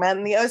little segment.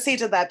 And the OC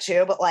did that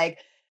too, but like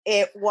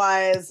it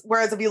was,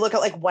 whereas if you look at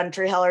like One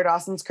Tree Hill or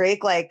Dawson's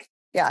Creek, like,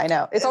 yeah, I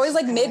know. It's always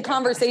like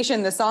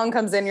mid-conversation, the song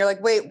comes in, you're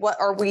like, wait, what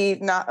are we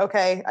not?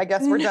 Okay, I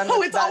guess we're done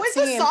with it's that always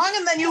scene. the song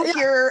and then you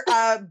hear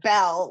a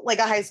bell, like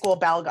a high school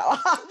bell go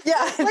off.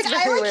 Yeah. Like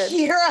I like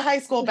hear a high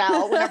school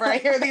bell whenever I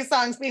hear these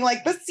songs being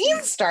like, the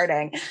scene's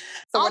starting.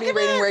 So what are you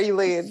rating Where You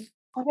Lead?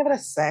 I'll give it a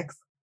 6.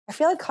 I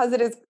feel like because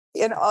it is,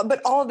 but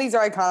all of these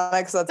are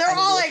iconic. So they're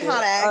all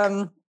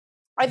iconic.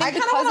 I think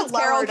because it's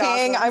Carole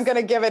King, I'm going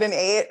to give it an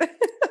 8.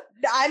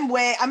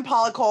 I'm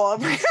Paula Cole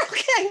over Carole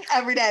King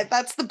every day.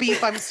 That's the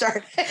beef I'm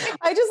starting.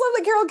 I just love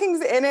that Carole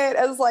King's in it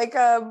as like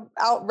a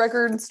out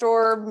record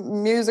store,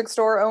 music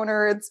store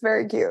owner. It's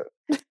very cute.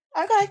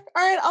 Okay.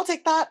 All right. I'll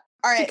take that.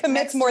 All right. She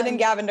commits more than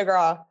Gavin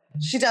DeGraw.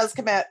 She does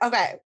commit.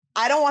 Okay.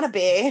 I Don't Want to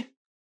Be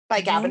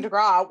by Gavin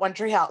DeGraw, One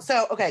Tree Hill.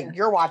 So, okay,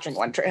 you're watching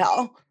One Tree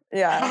Hill.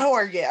 Yeah. How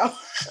are you?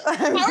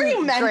 How are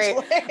you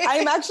mentally?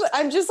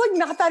 I'm just like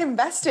not that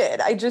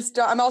invested. I just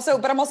don't, I'm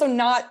also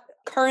not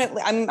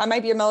currently, I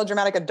might be a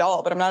melodramatic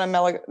adult, but I'm not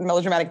a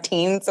melodramatic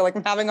teen. So like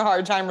I'm having a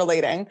hard time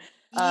relating.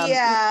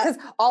 Yeah.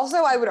 Because also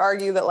I would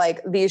argue that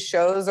like these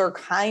shows are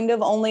kind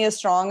of only as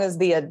strong as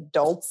the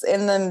adults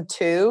in them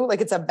too.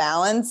 Like it's a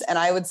balance. And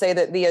I would say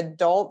that the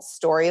adult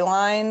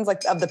storylines,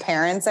 like of the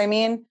parents, I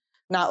mean,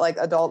 not like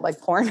adult like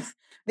porn,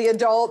 the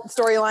adult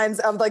storylines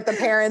of like the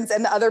parents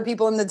and the other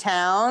people in the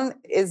town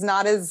is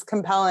not as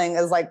compelling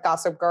as like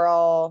Gossip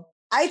Girl.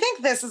 I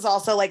think this is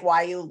also like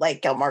why you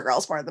like Gilmore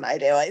Girls more than I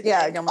do.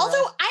 Gilmore Also,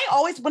 Girls. I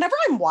always, whenever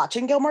I'm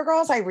watching Gilmore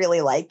Girls, I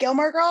really like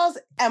Gilmore Girls.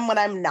 And when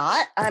I'm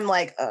not, I'm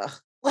like, ugh.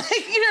 Like,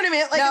 you know what I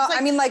mean? Like, No, it's like,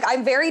 I mean, like,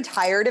 I'm very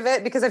tired of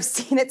it because I've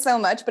seen it so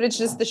much, but it's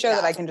just the show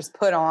that I can just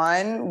put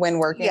on when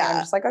working. Yeah. I'm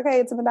just like, okay,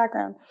 it's in the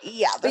background.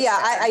 yeah. But yeah,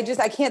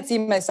 I can't see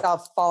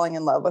myself falling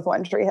in love with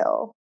One Tree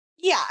Hill.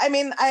 Yeah, I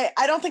mean, I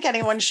don't think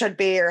anyone should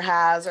be or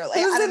has or like.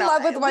 Who's I don't in know.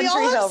 love with One We all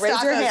Tree have Hill?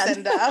 Raise your Stocko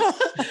hand.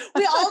 Syndo.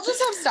 We all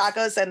just have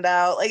Stocko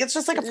Syndo. Like it's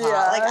just like a plot.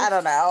 Yeah. Like I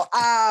don't know.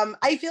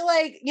 I feel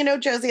like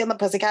Josie and the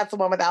Pussycats, the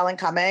one with Alan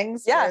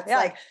Cummings. Yeah,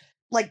 where it's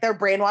like they're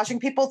brainwashing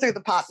people through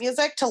the pop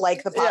music to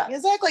like the pop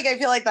music. Like I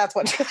feel like that's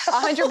what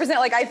 100%.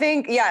 Like I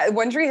think,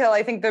 One Tree Hill.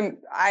 I think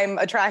I'm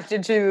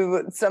attracted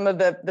to some of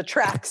the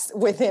tracks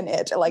within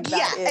it. Like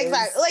that is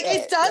exactly. Like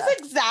it does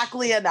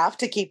exactly enough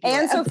to keep you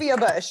and in. Sophia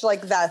Bush.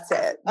 Like that's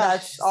it.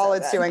 That's all so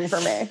it's good. doing for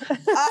me.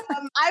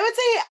 I would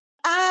say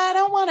I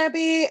Don't Want to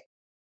Be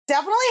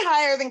definitely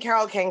higher than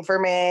Carole King for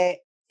me.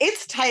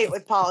 It's tight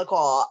with Paula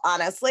Cole,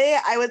 honestly.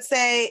 I would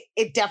say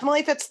it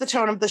definitely fits the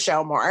tone of the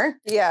show more.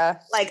 Yeah.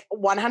 Like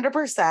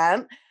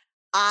 100%.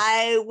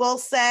 I will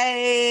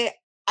say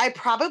I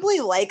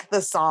probably like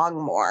the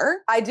song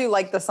more. I do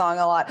like the song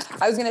a lot.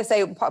 I was going to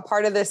say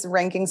part of this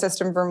ranking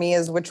system for me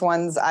is which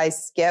ones I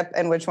skip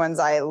and which ones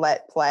I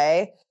let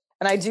play.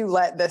 And I do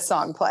let this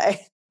song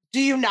play. Do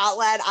you not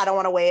let I Don't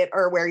Want to Wait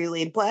or Where You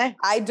Lead play?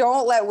 I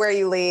don't let Where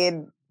You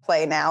Lead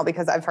play now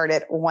because I've heard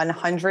it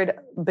 100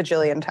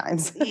 bajillion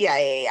times. Yeah.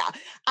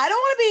 I Don't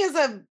Want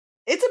to Be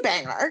it's a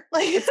banger.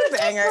 Like It's a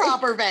banger.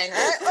 Proper banger.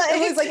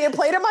 It was like it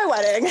played at my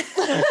wedding. It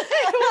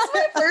was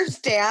my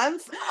first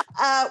dance.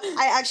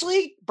 I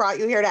actually brought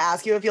you here to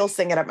ask you if you'll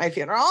sing it at my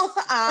funeral.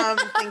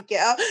 Thank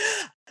you.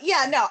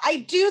 Yeah, no,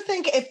 I do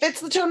think it fits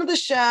the tone of the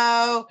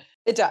show.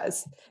 It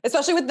does,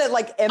 especially with the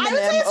like Eminem I would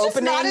say it's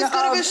opening. just not as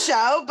good of a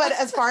show, but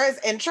as far as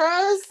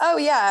intros, oh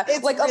yeah,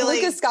 it's like really of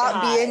Lucas Scott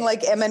high. being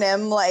like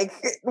Eminem, like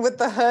with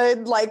the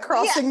hood, like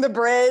crossing the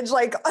bridge,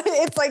 like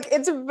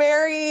it's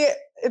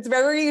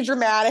very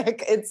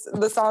dramatic.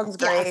 The song's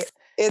great.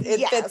 Yes.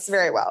 It fits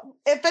very well.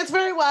 It fits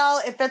very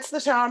well. It fits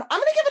the tone. I'm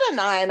gonna give it a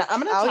 9.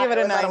 I'll give it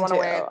a 9 I don't want to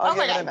too. wait. I'll Oh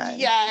my give it a god! 9.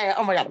 Yay!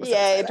 Oh my god! I'm so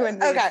Yay, excited.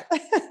 twinsies. Okay.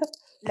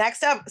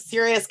 Next up,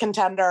 serious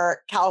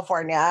contender,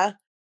 California.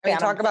 I mean,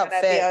 talk about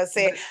fit.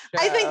 VOC.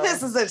 I think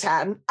this is a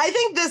 10. I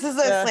think this is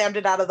a slammed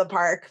it out of the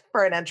park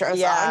for an intro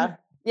song.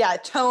 Yeah,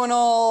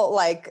 tonal,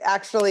 like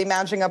actually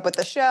matching up with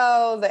the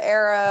show, the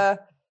era.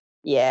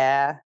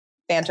 Yeah,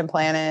 Phantom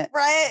Planet.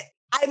 Right?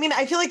 I mean,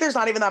 I feel like there's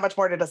not even that much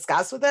more to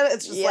discuss with it.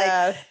 It's just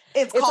like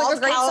it's called like a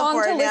great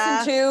California. song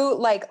to listen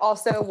to, like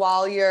also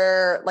while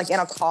you're like in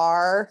a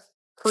car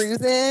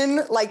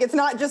cruising. Like it's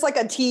not just like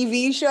a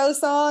TV show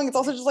song. It's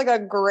also just like a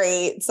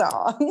great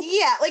song.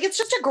 Yeah, like it's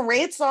just a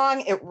great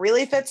song. It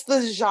really fits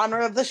the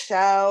genre of the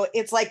show.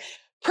 It's like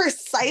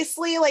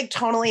precisely like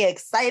tonally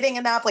exciting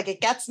enough. Like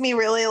it gets me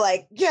really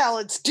like, yeah,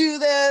 let's do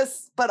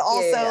this. But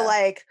also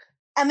like,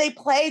 and they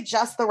play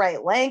just the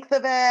right length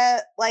of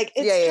it. Like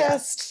it's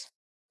just.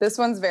 This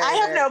one's very. I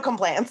have no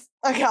complaints.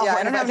 Okay,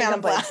 I don't have any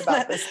complaints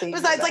about this theme.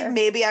 Besides, like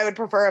maybe I would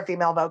prefer a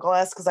female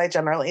vocalist because I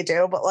generally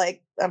do, but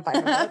like I'm fine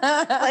with it.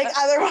 Like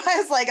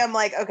otherwise, like I'm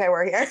like, okay,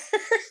 we're here.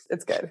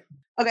 It's good.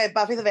 Okay,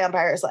 Buffy the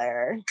Vampire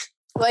Slayer.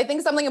 Well, I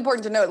think something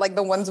important to note, like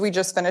the ones we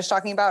just finished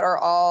talking about are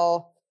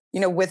all,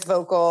 with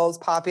vocals,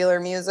 popular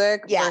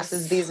music,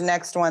 versus these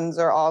next ones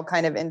are all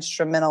kind of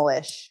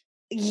instrumental-ish.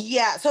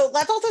 Yeah. So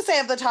let's also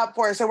say of the top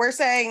 4. So we're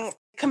saying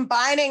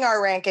combining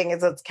our ranking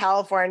is it's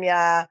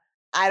California,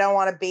 I Don't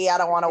Want to Be, I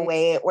Don't Want to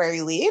Wait, Where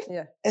You Lead.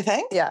 Yeah. I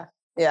think. Yeah.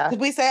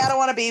 Did we say I Don't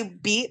Want to Be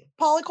beat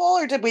Paula Cole,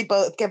 or did we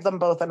both give them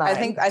both a 9?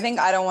 I think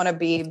I Don't Want to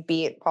Be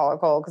beat Paula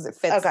Cole because it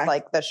fits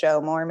like the show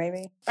more,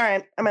 maybe. All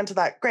right. I'm into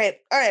that. Great.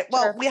 All right.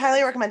 Well, we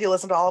highly recommend you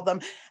listen to all of them.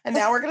 And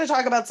now we're going to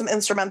talk about some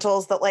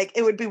instrumentals that like,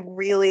 it would be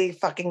really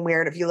fucking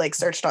weird if you like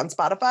searched on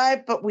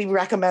Spotify, but we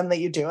recommend that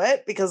you do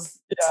it because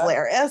it's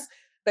hilarious.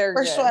 They're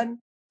First good. one.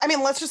 I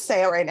mean, let's just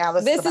say it right now.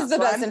 This is the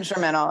best one.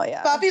 instrumental.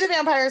 Yeah. Buffy the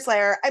Vampire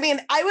Slayer. I mean,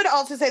 I would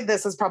also say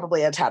this is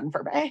probably a 10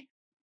 for me.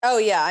 Oh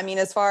yeah. I mean,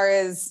 as far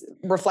as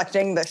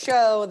reflecting the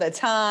show, the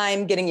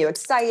time, getting you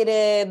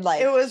excited,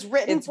 like it was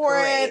written for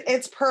great. it.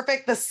 It's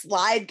perfect. The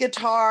slide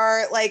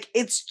guitar, like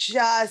it's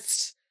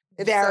just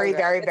It's so very, good.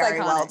 very, It's very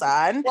well iconic.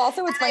 done. Well,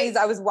 also, what's funny is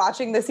I was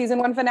watching the season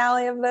 1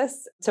 finale of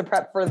this to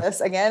prep for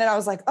this again. And I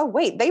was like, oh,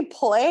 wait, they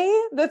play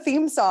the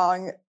theme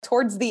song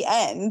towards the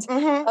end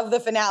Mhm. of the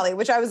finale,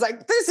 which I was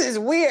like, this is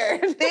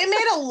weird. They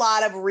made a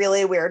lot of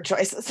really weird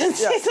choices in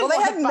season Well, they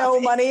 1 had of no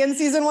Buffy. money in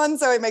season 1,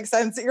 so it makes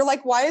sense. You're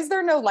like, why is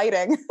there no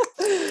lighting?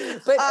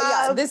 But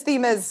yeah, this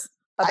theme is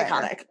a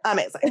banger. Iconic.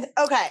 Amazing.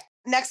 Okay.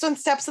 Next one,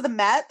 Steps of the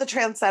Met, The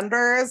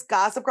Transcenders,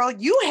 Gossip Girl.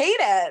 You hate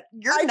it.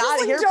 You're I not just,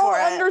 like, here don't for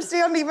it.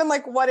 understand even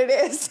like what it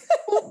is.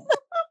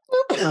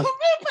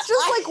 It's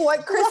just like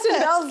what Kristen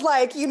Bell's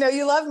like, you know,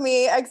 you love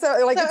me,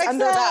 except like So it's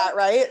under except- that,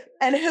 right?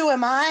 And who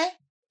am I?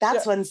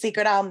 That's one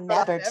secret I'll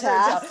never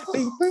tell.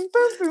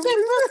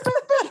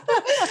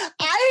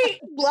 I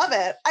love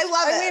it. I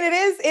love it. I mean,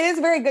 it is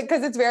very good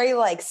because it's very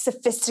like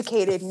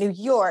sophisticated New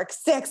York,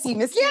 sexy,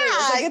 mysterious.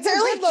 Yeah, Like, it's they're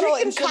a like good little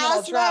drinking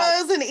instrumental track.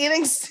 Cosmos and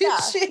eating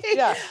sushi.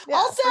 Yeah,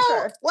 Also, for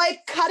sure.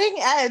 like cutting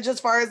edge as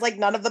far as like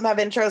none of them have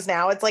intros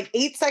now. It's like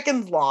 8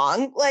 seconds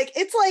long. Like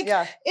it's like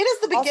Yeah. it is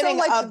the beginning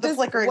of the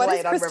flickering what light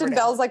is on Kristen Riverdale.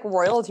 Bell's like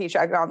royalty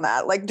check on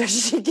that? Like, does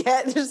she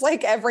get just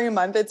like every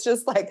month? It's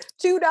just like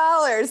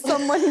 $2.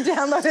 Someone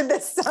downloaded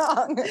this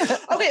song.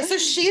 Okay, so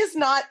she's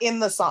not in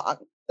the song.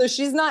 So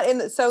she's not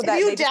in. So If that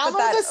you they just put download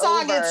that the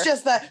song, over. it's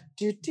just the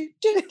do, do,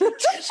 do, do,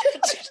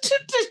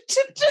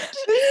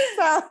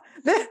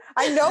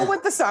 I know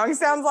what the song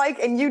sounds like,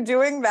 and you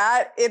doing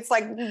that, it's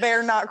like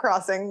they're not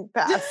crossing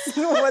paths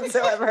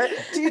whatsoever.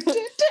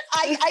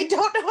 I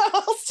don't know how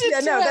else to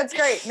do No, it. that's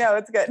great. No,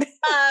 it's good.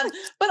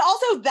 But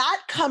also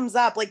that comes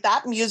up, like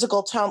that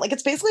musical tone, like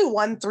it's basically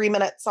 1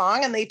 3-minute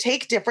song, and they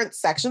take different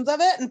sections of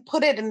it and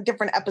put it in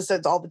different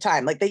episodes all the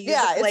time. Like they use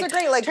Yeah, it, it's like a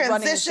great like running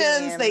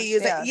transitions. theme. They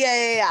use it,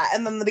 yeah.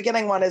 And then the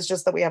beginning one is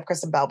just that we have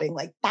Kristen Bell being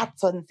like,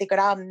 "That's one secret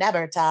I'll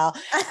never tell,"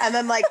 and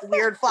then like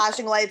weird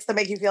flashing lights that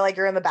make you feel like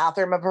you're in the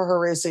bathroom of a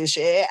Haru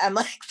Sushi, and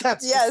like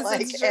that's Yes, just,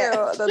 like, it's true.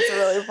 That's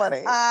really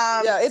funny.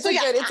 Yeah, it's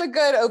it's a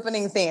good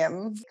opening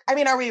theme. I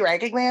mean, are we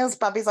ranking these?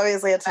 Buffy's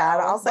obviously a 10.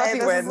 I'll say Buffy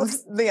this wins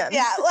is the end.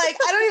 yeah, like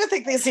I don't even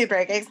think these need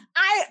rankings.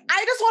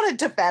 I just want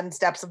to defend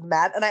Steps of the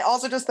Met, and I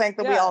also just think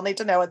that we all need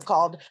to know it's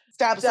called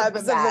Steps of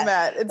the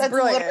Met. It's That's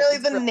brilliant. literally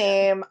It's the brilliant.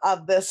 name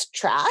of this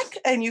track,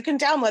 and you can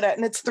download it,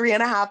 and it's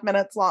 3.5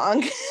 minutes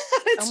long.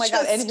 Oh my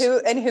god!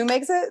 And who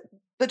makes it?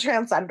 The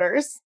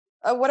Transcenders.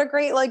 What a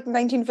great like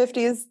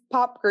 1950s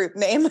pop group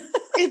name.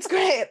 It's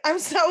great. I'm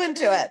so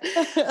into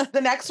it.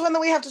 The next one that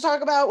we have to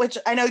talk about, which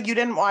I know you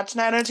didn't watch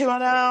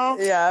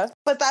 90210, Yeah.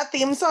 but that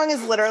theme song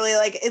is literally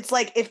like, it's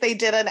like if they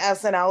did an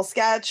SNL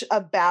sketch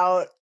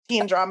about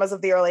teen dramas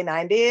of the early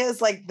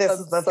 90s, like this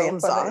is the so theme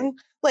funny. song.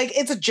 Like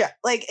it's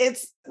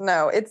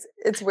No,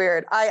 it's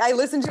weird. I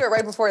listened to it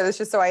right before this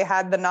just so I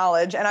had the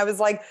knowledge, and I was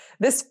like,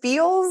 this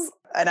feels,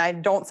 and I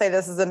don't say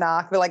this as a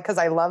knock, but like because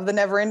I love the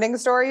Never Ending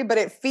Story, but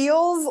it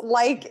feels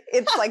like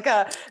it's like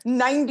a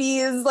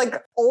 90s like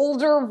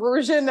older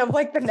version of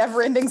like the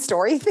Never Ending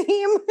Story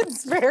theme.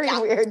 It's very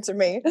weird to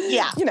me.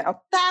 Yeah. You know.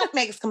 that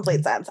makes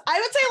complete sense. I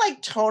would say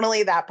like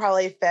tonally that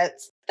probably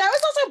fits. That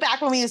was also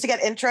back when we used to get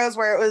intros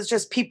where it was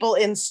just people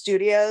in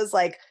studios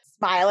like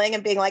smiling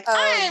and being like,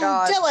 I'm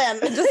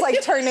Dylan. Just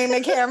like turning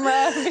the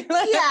camera.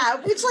 Yeah,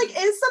 which like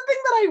is something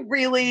that I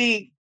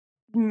really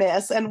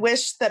miss and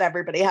wish that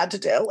everybody had to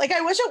do. Like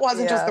I wish it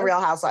wasn't just the Real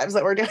Housewives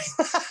that were doing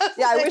that.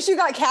 Yeah, like, I wish you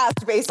got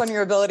cast based on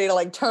your ability to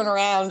like turn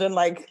around and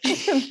like yeah,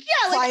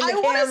 like find I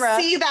the want camera.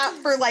 to see that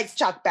for like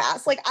Chuck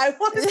Bass. Like I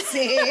want to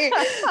see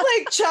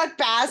like Chuck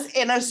Bass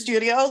in a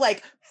studio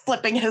like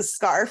flipping his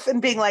scarf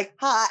and being like,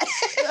 hi.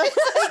 I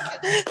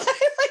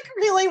like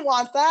really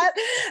want that.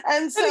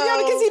 And so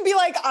because he'd be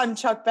like, I'm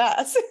Chuck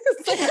Bass.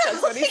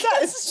 That's what he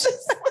says.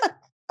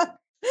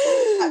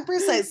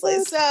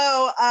 Precisely. So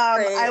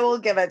I will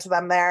give it to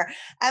them there.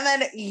 And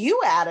then you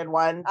added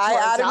one. I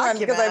added one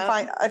because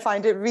I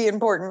find it to be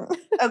important.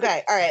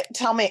 Okay. All right.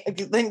 Tell me.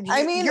 Then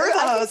I mean, you're the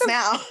host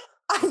now.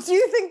 I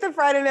do think the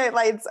Friday Night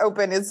Lights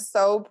open is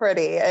so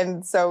pretty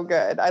and so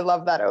good. I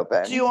love that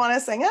open. Do you want to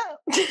sing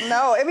it?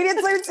 No, I mean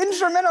it's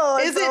instrumental.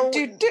 Is it?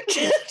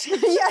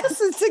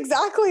 Yes, it's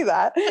exactly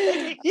that.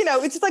 You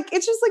know, it's just like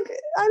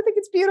I think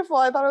it's beautiful.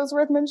 I thought it was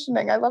worth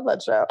mentioning. I love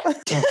that show.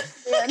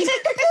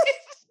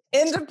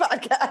 End of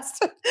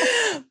podcast.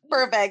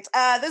 Perfect.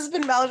 This has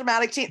been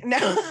Melodramatic Teen. No.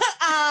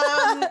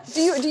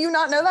 Do you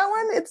not know that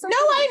one? It's so no,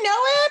 I know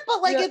it,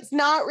 but like it's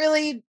not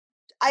really.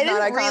 I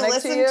didn't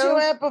re-listen to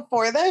it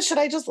before this. Should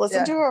I just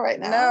listen to it right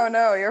now?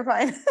 No, you're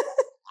fine.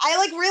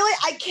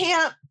 I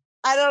can't.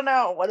 I don't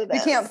know what it is.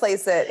 You can't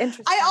place it.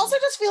 Interesting. I also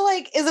just feel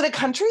like, is it a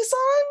country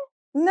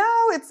song? No,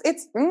 it's.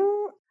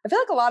 I feel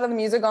like a lot of the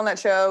music on that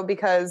show,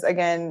 because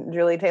again,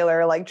 Julie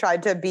Taylor like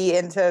tried to be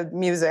into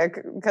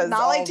music because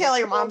not like Taylor,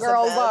 your mom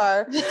girls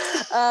are.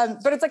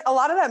 But it's like a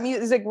lot of that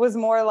music was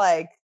more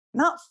like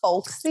not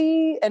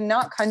folksy and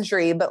not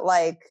country, but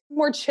like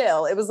more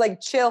chill. It was like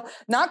chill,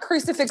 not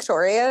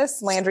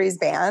Crucifixorious, Landry's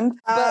band,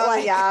 but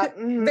like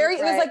very.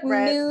 It was like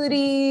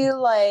moody,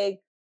 like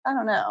I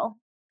don't know,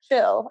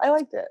 chill. I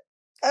liked it.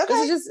 Okay,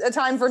 this is just a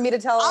time for me to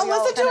tell. I'll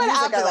listen to it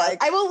after this.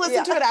 I will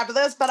listen to it after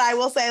this, but I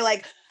will say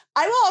like.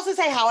 I will also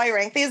say how I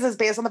rank these is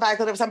based on the fact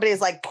that if somebody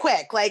is like,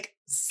 quick, like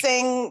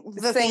sing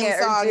the Sing theme it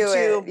or song do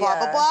to it, blah,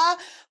 blah, yeah. blah.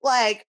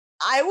 Like,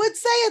 I would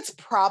say it's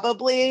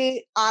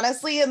probably,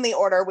 honestly, in the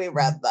order we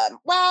read them.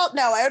 Well,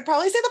 no, I would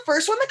probably say the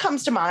first one that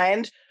comes to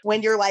mind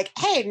when you're like,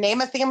 hey,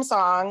 name a theme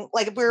song.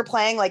 Like if we were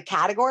playing like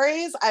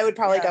categories, I would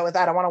probably go with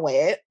I Don't Want to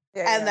Wait.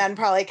 And then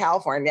probably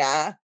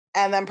California.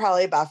 And then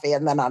probably Buffy.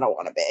 And then I Don't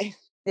Want to Be.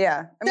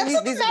 Yeah. I mean, That's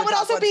something that would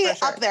also be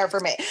up there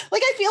for me.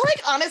 Like, I feel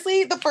like,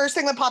 honestly, the first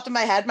thing that popped in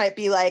my head might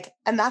be like,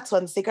 and that's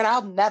one secret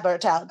I'll never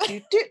tell.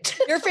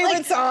 Your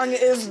favorite song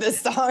is this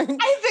song. I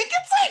think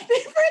it's my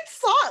favorite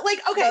song. Like,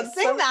 okay,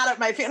 sing that at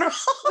my funeral.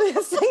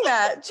 Sing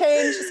that.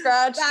 Change,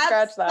 scratch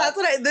that. That's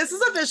what this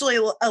is officially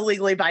a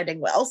legally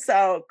binding will.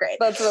 So great.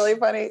 That's really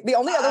funny. The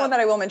only other one that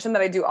I will mention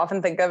that I do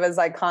often think of as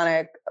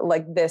iconic,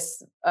 like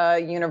this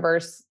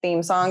universe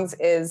theme songs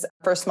is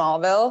for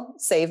Smallville,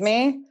 Save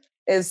Me.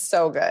 Is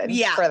so good.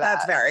 Yeah, for that.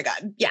 That's very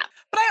good. Yeah.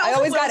 But I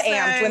always got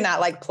amped when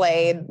that like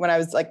played when I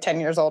was like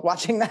 10 years old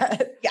watching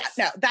that. Yeah,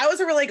 no, that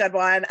was a really good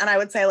one. And I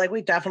would say like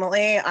we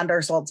definitely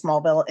undersold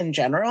Smallville in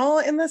general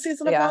in this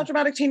season of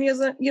Melodramatic Teen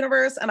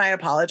Universe. And I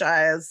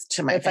apologize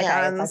to my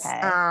fans.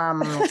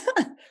 Okay.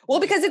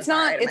 Well, because it's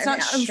not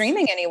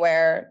streaming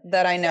anywhere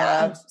that I know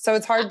of. So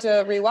it's hard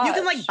to rewatch. You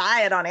can like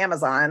buy it on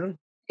Amazon.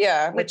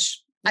 Yeah.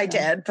 Which I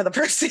did for the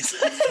first season.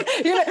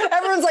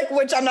 Everyone's like,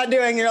 which I'm not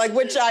doing. You're like,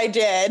 which I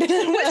did. Which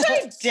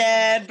I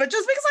did. But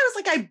just because I was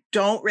like, I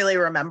don't really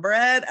remember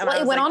it. And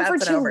it went on for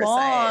too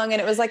long.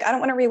 And it was like, I don't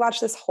want to rewatch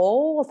this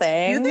whole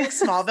thing. You think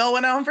Smallville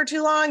went on for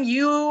too long?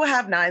 You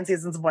have 9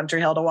 seasons of One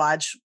Tree Hill to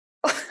watch.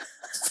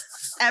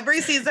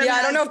 Every season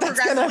I don't know if that's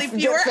progressively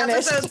fewer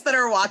episodes that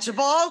are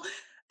watchable.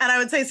 And I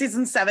would say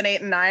seasons 7,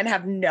 8, and 9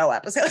 have no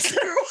episodes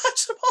that are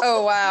watchable.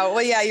 Oh, wow.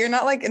 Well, yeah, you're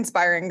not like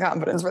inspiring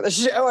confidence for the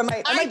show.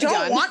 I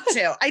don't want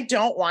to. I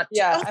don't want to.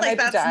 Yeah, like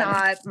that's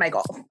not my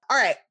goal. All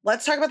right,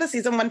 let's talk about the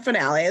season 1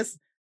 finales.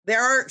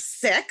 There are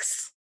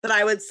 6 that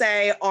I would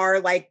say are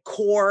like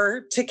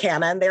core to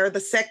canon. They're the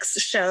 6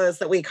 shows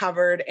that we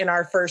covered in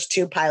our first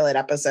 2 pilot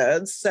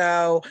episodes.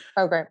 So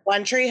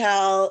One Tree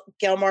Hill,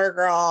 Gilmore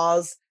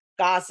Girls,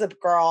 Gossip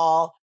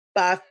Girl,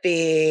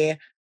 Buffy,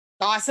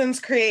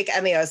 Dawson's Creek,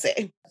 and the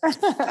OC.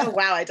 Oh,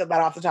 wow. I did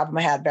that off the top of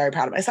my head. Very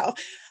proud of myself.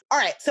 All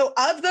right. So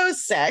of those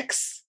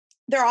 6,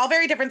 they're all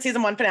very different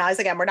season 1 finales.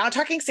 Again, we're not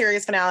talking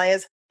series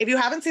finales. If you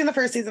haven't seen the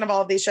first season of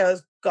all of these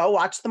shows, go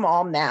watch them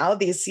all now.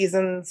 These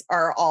seasons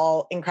are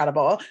all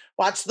incredible.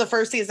 Watch the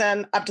first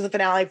season up to the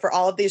finale for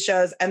all of these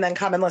shows, and then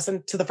come and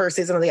listen to the first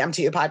season of the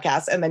MTU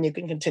podcast. And then you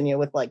can continue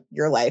with like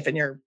your life and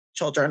your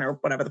children or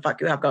whatever the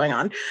fuck you have going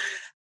on.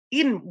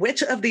 Eden,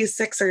 which of these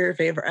 6 are your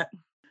favorite?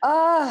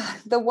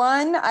 The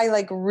one I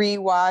like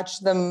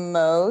rewatch the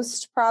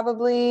most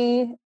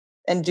probably,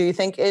 and do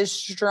think is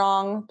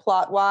strong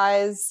plot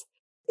wise,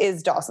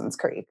 is Dawson's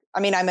Creek. I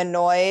mean, I'm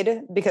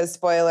annoyed because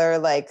spoiler,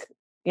 like,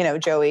 you know,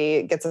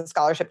 Joey gets a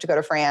scholarship to go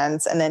to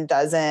France and then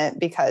doesn't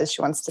because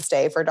she wants to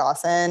stay for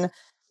Dawson.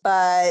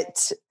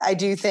 But I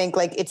do think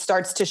like it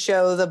starts to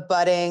show the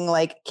budding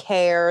like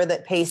care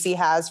that Pacey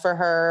has for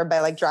her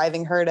by like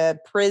driving her to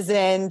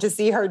prison to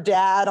see her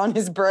dad on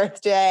his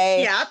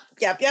birthday.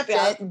 Yep.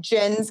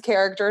 Jen's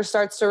character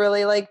starts to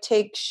really like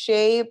take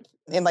shape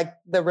in like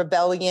the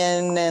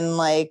rebellion and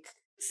like.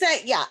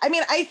 I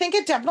mean, I think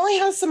it definitely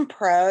has some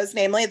pros,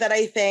 namely that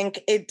I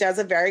think it does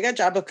a very good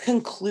job of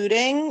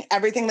concluding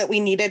everything that we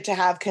needed to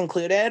have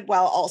concluded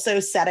while also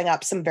setting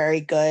up some very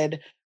good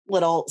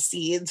little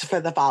seeds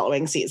for the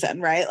following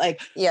season, right? Like,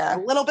 we're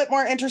a little bit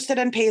more interested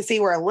in Pacey.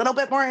 We're a little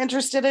bit more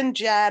interested in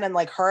Jen and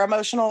like her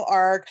emotional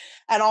arc.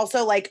 And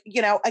also like,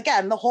 you know,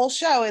 again, the whole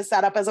show is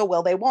set up as a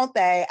will they, won't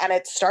they? And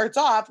it starts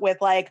off with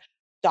like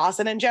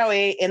Dawson and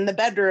Joey in the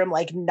bedroom,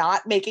 like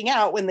not making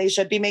out when they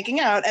should be making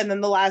out. And then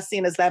the last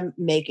scene is them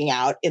making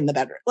out in the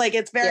bedroom. Like,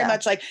 it's very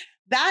much like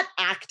that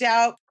act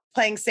out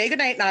playing Say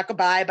Goodnight, Not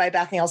Goodbye by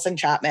Beth Nielsen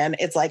Chapman.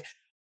 It's like,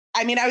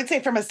 I mean, I would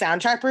say from a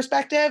soundtrack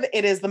perspective,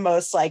 it is the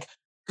most like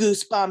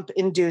goosebump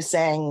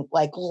inducing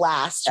like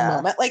last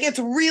moment. Like it's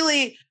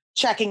really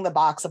checking the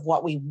box of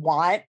what we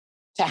want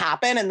to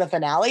happen in the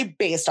finale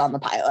based on the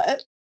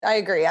pilot. I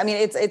agree. I mean,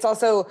 it's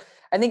also,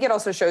 I think it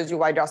also shows you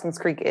why Dawson's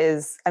Creek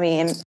is, I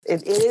mean,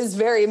 it is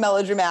very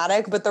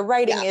melodramatic, but the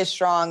writing is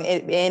strong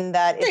in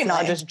that it's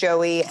not just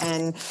Joey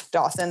and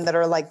Dawson that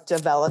are like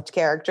developed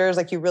characters.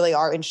 Like you really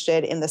are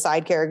interested in the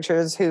side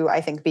characters who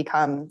I think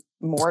become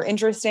more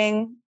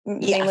interesting,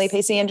 namely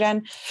Pacey and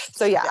Jen.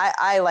 So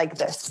I like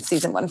this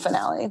season 1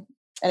 finale.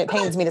 And it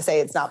pains me to say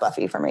it's not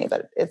Buffy for me,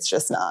 but it's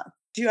just not.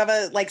 Do you have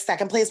a like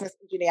second place Miss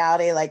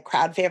Congeniality, like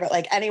crowd favorite,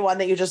 like anyone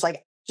that you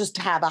just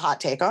have a hot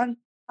take on?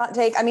 Hot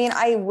take. I mean,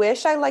 I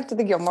wish I liked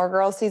the Gilmore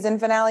Girls season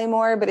finale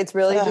more, but it's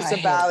really just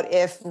about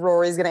if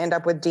Rory's going to end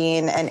up with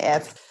Dean and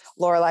if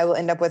Lorelai will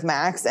end up with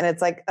Max. And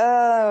it's like,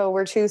 oh,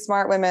 we're 2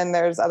 smart women.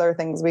 There's other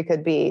things we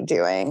could be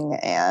doing.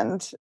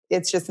 And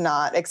it's just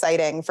not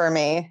exciting for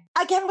me.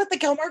 Again, with the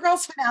Gilmore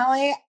Girls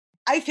finale,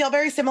 I feel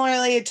very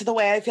similarly to the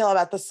way I feel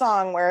about the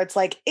song, where it's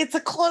like, it's a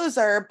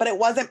closer, but it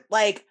wasn't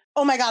like,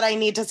 oh my God, I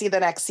need to see the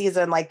next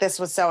season. Like this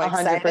was so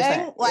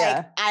exciting.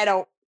 Like, I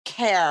don't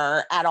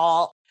care at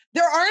all.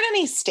 There aren't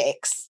any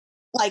stakes.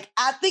 Like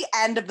at the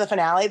end of the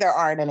finale, there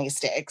aren't any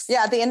stakes.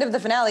 Yeah, at the end of the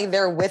finale,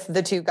 they're with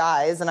the two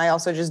guys. And I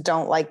also just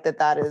don't like that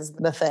that is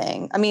the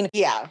thing. I mean,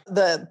 yeah,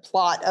 the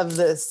plot of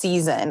the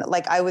season,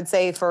 like I would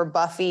say for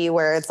Buffy,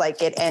 where it's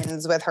like it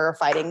ends with her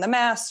fighting the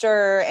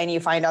master and you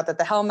find out that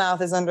the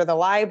Hellmouth is under the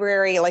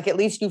library. Like at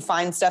least you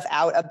find stuff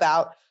out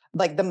about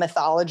like the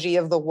mythology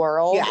of the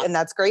world. Yeah. And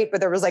that's great. But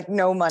there was like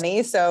no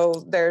money.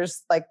 So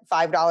there's like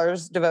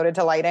 $5 devoted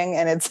to lighting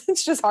and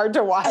it's just hard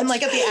to watch. and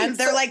like at the end,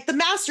 they're like, the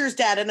master's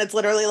dead. And it's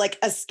literally like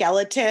a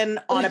skeleton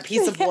on a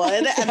piece of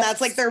wood. And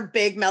that's like their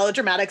big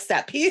melodramatic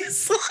set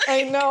piece.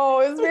 I know.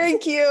 It was very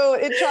cute.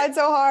 It tried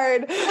so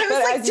hard. I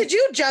was like, did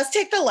you just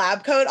take the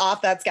lab coat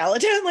off that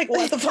skeleton? Like,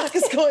 what the fuck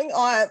is going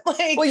on?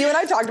 Like, well, you and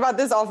I talked about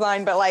this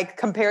offline, but like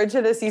compared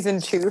to the season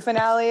 2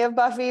 finale of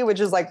Buffy, which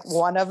is like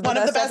one of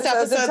the best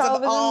episodes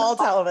of all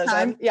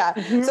television. Yeah.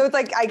 So it's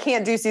like, I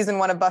can't do season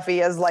 1 of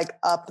Buffy as like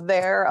up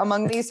there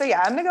among these. So yeah,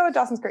 I'm going to go with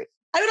Dawson's Creek.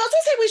 I would also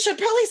say we should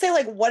probably say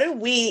like, what do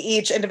we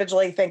each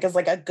individually think is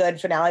like a good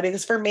finale?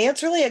 Because for me,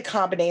 it's really a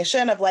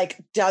combination of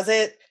like, does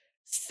it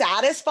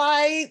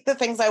satisfy the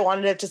things I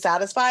wanted it to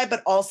satisfy,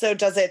 but also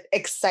does it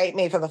excite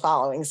me for the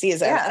following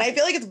season? Yeah. And I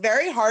feel like it's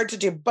very hard to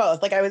do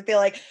both. Like I would feel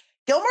like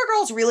Gilmore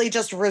Girls really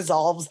just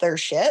resolves their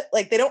shit.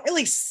 Like they don't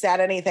really set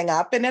anything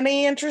up in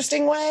any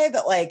interesting way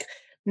that like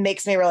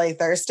makes me really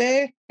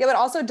thirsty. Yeah, but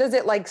also does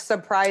it like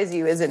surprise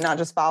you? Is it not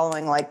just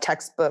following like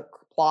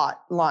textbook plot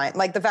line?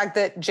 Like the fact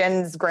that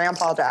Jen's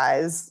grandpa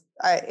dies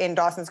in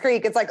Dawson's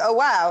Creek, it's like, oh,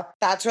 wow.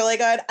 That's really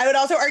good. I would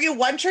also argue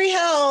One Tree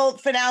Hill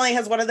finale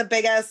has one of the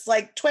biggest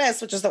like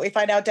twists, which is that we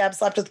find out Deb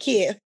slept with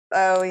Keith.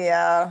 Oh,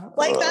 yeah.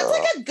 Like that's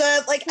like a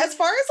good, like as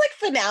far as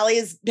like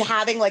finales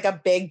having like a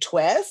big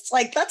twist,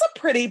 like that's a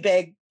pretty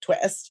big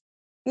twist.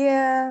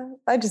 Yeah,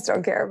 I just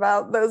don't care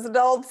about those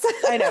adults.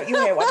 I know, you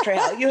hate One Tree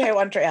Hill. You hate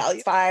One Tree Hill.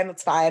 It's fine.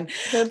 It's fine.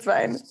 That's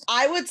fine.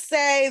 I would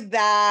say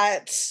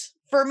that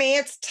for me,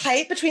 it's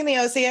tight between the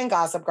OC and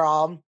Gossip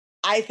Girl.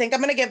 I think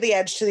I'm going to give the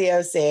edge to the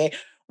OC,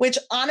 which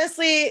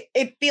honestly,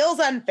 it feels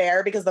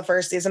unfair because the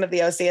first season of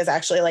the OC is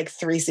actually like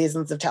 3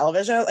 seasons of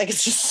television. Like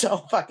it's just so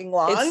fucking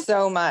long. It's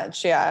so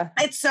much. Yeah.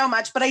 It's so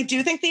much, but I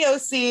do think the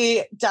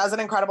OC does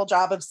an incredible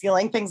job of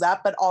sealing things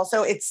up, but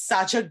also it's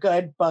such a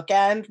good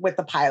bookend with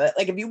the pilot.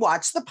 Like if you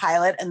watch the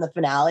pilot and the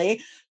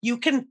finale, you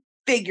can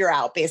figure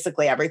out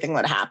basically everything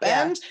that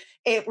happened.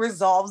 Yeah. It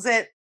resolves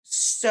it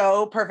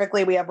so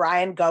perfectly. We have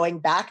Ryan going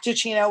back to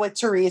Chino with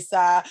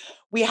Teresa.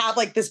 We have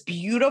like this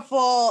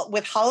beautiful,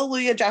 with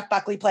Hallelujah, Jeff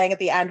Buckley playing at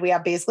the end, we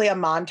have basically a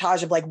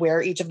montage of like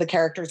where each of the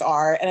characters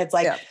are. And it's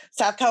like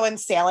Seth Cohen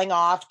sailing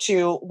off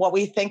to what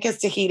we think is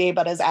Tahiti,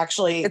 but is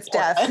actually it's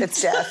death.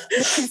 It's death.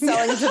 He's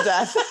sailing to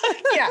death.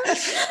 Yeah.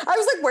 I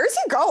was like, where's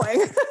he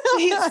going?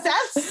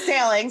 Seth's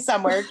sailing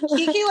somewhere.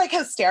 Kiki like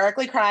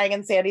hysterically crying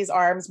in Sandy's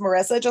arms.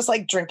 Marissa just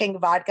like drinking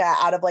vodka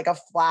out of like a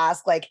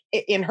flask, like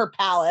in her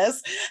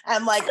palace.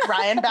 And like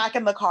Ryan back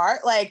in the car.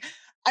 Like,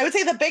 I would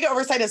say the big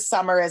oversight is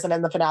Summer isn't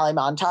in the finale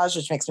montage,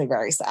 which makes me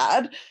very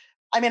sad.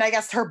 I mean, I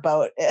guess her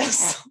boat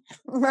is.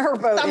 Her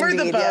boat, Summer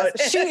indeed, the boat.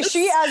 Yes.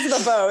 She as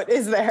the boat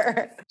is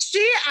there.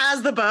 She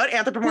as the boat,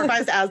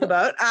 anthropomorphized as the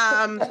boat.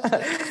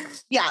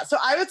 Yeah, so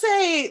I would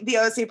say the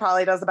OC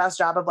probably does the best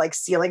job of like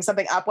sealing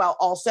something up while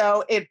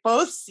also it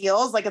both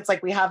seals, like it's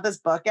like we have this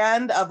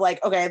bookend of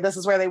like, okay, this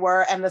is where they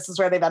were and this is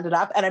where they've ended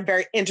up. And I'm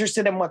very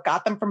interested in what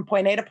got them from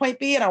point A to point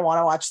B and I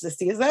want to watch this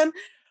season.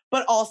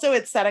 But also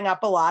it's setting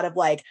up a lot of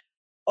like,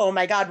 oh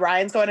my God,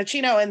 Ryan's going to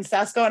Chino and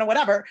Seth's going to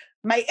whatever.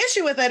 My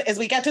issue with it is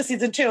we get to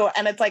season 2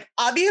 and it's like,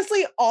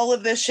 obviously all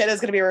of this shit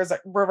is going to be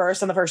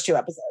reversed in the first 2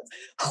 episodes.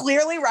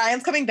 Clearly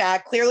Ryan's coming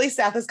back. Clearly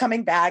Seth is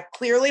coming back.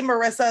 Clearly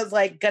Marissa is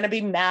like going to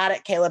be mad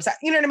at Caleb.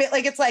 You know what I mean?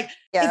 Like, it's like,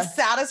 it's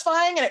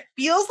satisfying and it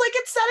feels like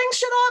it's setting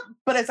shit up,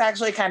 but it's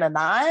actually kind of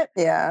not.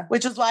 Yeah.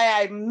 Which is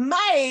why I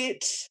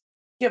might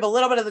give a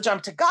little bit of the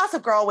jump to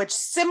Gossip Girl, which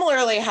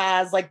similarly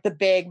has like the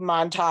big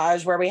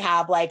montage where we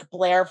have like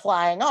Blair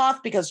flying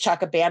off because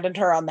Chuck abandoned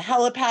her on the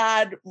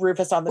helipad,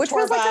 Rufus on the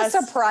tour bus. Which was like a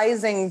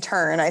surprising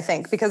turn, I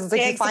think, because it's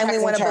like you finally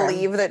want to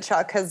believe that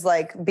Chuck has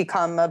like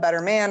become a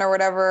better man or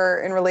whatever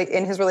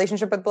in his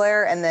relationship with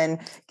Blair and then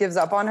gives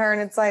up on her.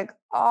 And it's like,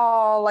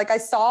 oh, like I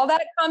saw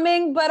that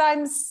coming, but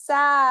I'm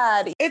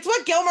sad. It's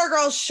what Gilmore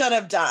Girls should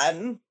have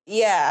done.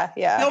 Yeah,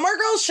 yeah. Gilmore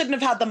Girls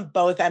shouldn't have had them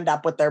both end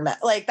up with their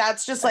like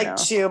that's just like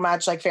too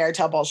much like fairy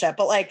tale bullshit.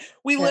 But like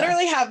we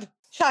literally have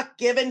Chuck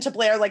given to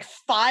Blair like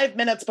 5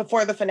 minutes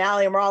before the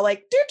finale, and we're all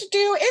like,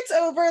 it's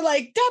over,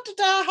 like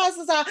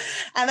da.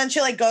 And then she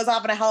like goes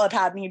off in a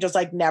helipad and he just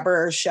like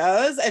never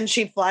shows, and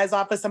she flies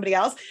off with somebody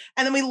else.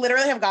 And then we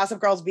literally have Gossip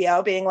Girl's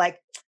VO being like,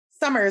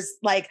 Summer's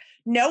like,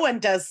 no one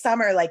does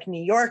Summer like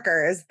New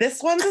Yorkers.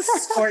 This one's a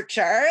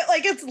scorcher.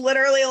 Like it's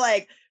literally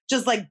like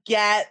just like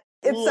get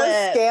It's so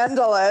lit.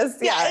 scandalous.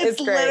 Yeah, Yeah,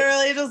 it's great.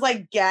 literally just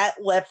like get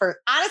lit for.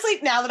 Honestly,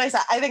 now that I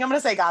said, I think I'm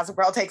gonna say Gossip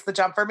Girl takes the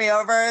jump for me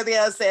over the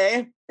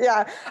OC.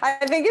 Yeah,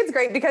 I think it's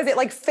great because it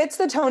like fits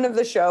the tone of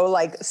the show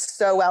like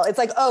so well. It's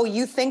like, oh,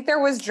 you think there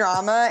was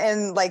drama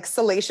and like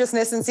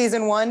salaciousness in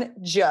season 1?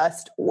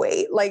 Just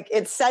wait. Like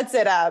it sets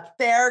it up.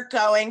 They're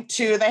going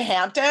to the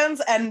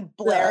Hamptons, and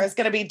Blair is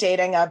gonna be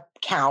dating a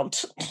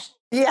count.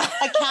 Yeah,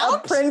 A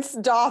count? a Prince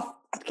Doff.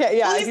 Okay,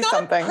 yeah, Well, he's not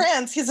something. a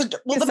prince. He's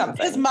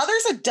something. His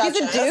mother's a duchess.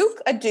 He's a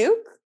duke. A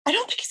duke. I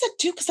don't think he's a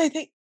duke because I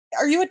think.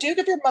 Are you a duke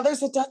if your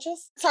mother's a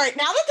duchess? Sorry,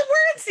 now that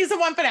we're in season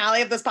 1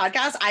 finale of this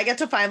podcast, I get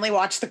to finally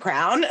watch The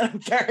Crown, and I'm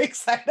very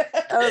excited.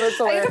 Oh, that's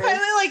hilarious. I get to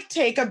finally like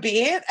take a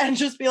beat and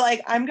just be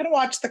like, I'm gonna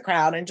watch The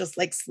Crown and just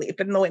like sleep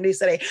in the Windy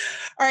City.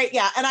 All right,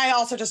 yeah. And I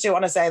also just do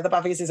want to say the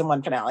Buffy season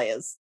 1 finale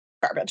is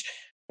garbage.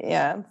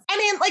 Yeah. I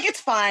mean, like it's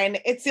fine.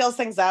 It seals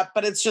things up,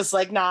 but it's just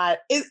like not.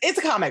 It's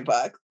a comic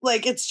book.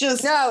 Like it's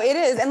just No, it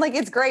is, and like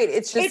it's great.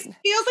 It's just it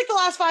feels like the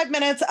last 5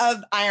 minutes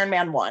of Iron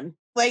Man 1.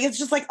 Like, it's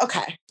just like,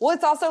 okay. Well,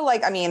 it's also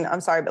like, I mean,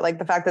 I'm sorry, but like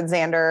the fact that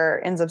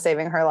Xander ends up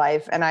saving her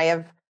life.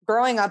 And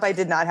growing up, I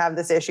did not have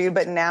this issue,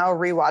 but now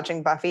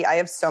rewatching Buffy, I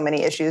have so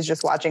many issues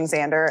just watching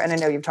Xander. And I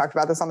know you've talked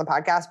about this on the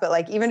podcast, but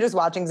like even just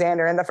watching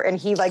Xander and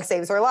he like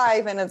saves her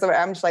life. And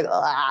I'm just like,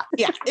 ah.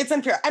 Yeah, it's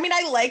unfair. I mean,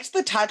 I liked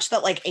the touch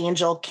that like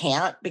Angel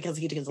can't because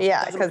he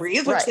doesn't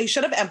breathe, which they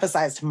should have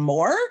emphasized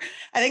more.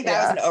 I think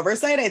that was an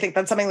oversight. I think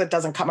that's something that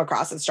doesn't come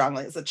across as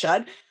strongly as it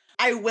should.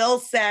 I will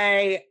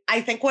say,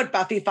 I think what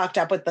Buffy fucked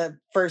up with the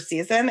first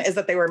season is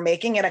that they were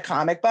making it a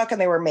comic book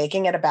and they were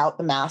making it about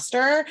the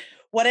Master.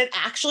 What it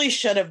actually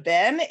should have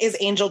been is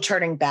Angel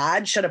turning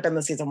bad should have been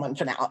the season 1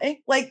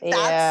 finale. Like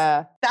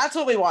that's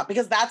what we want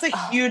because that's a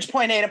huge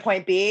point A to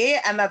point B.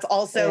 And that's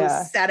also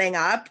setting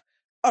up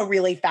a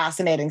really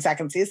fascinating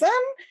second season.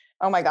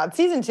 Oh my God.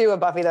 Season 2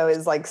 of Buffy though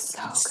is like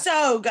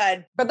so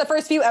good. But the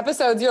first few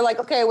episodes, you're like,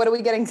 okay, what are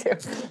we getting to?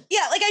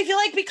 Yeah. Like I feel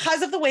like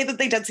because of the way that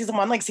they did season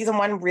 1, like season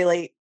 1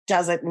 really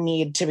doesn't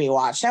need to be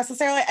watched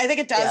necessarily. I think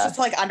it does just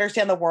to like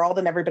understand the world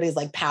and everybody's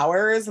like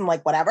powers and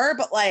like whatever,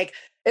 but like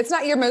it's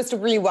not your most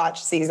rewatched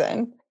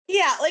season.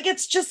 Yeah, like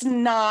it's just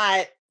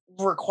not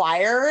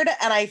required.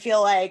 And I feel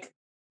like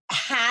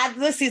had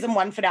the season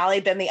 1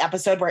 finale been the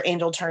episode where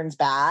Angel turns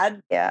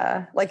bad.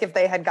 Yeah. Like if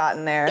they had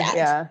gotten there.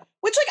 Yeah.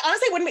 Which like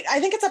honestly wouldn't be, I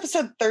think it's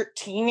episode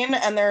 13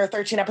 and there are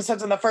 13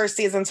 episodes in the first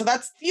season. So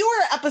that's fewer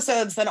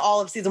episodes than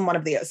all of season 1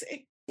 of the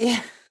OC.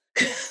 Yeah.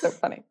 So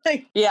funny.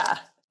 Yeah.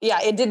 Yeah,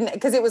 it didn't,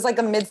 because it was like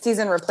a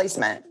mid-season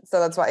replacement.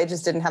 So that's why it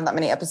just didn't have that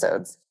many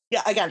episodes.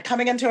 Yeah, again,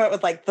 coming into it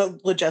with like the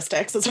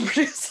logistics as a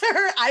producer,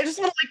 I just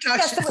want to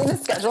like talk shit. In the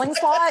scheduling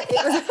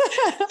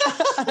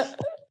slot.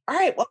 All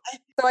right. Well,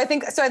 so I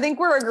think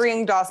we're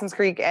agreeing Dawson's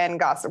Creek and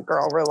Gossip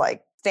Girl were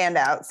like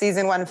standout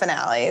season 1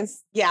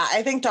 finales. Yeah,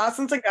 I think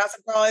Dawson's and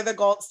Gossip Girl are the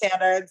gold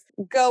standards.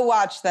 Go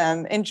watch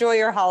them. Enjoy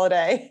your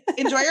holiday.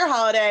 Enjoy your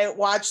holiday.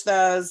 Watch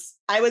those.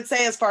 I would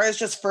say as far as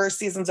just first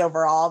seasons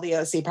overall, the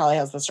OC probably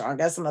has the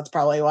strongest. And that's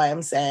probably why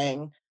I'm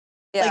saying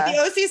like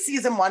the OC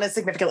season 1 is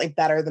significantly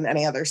better than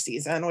any other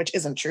season, which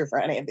isn't true for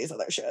any of these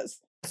other shows.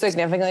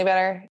 Significantly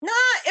better? Nah,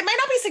 it might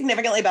not be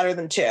significantly better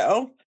than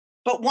 2,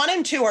 but 1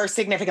 and 2 are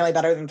significantly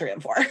better than 3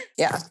 and 4.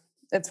 Yeah,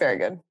 it's very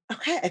good.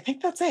 Okay, I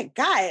think that's it.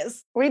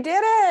 Guys. We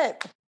did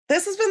it.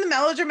 This has been the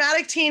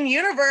Melodramatic Teen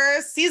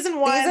Universe,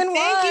 season 1.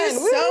 Thank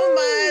you so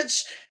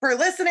much for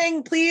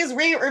listening. Please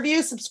rate,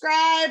 review,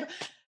 subscribe.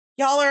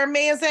 Y'all are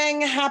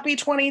amazing. Happy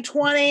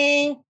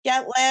 2020.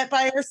 Get lit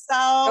by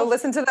yourself. Go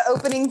listen to the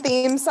opening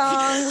theme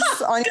songs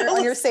on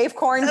your safe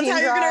quarantine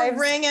drive. That's how you're going to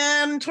ring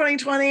in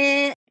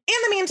 2020. In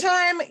the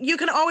meantime, you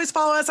can always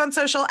follow us on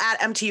social at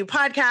MTU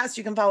Podcast.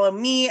 You can follow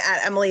me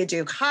at Emily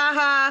Duke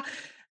Haha.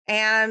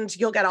 And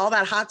you'll get all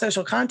that hot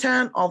social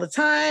content all the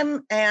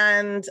time.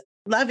 And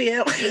love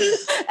you.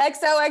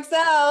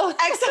 XOXO.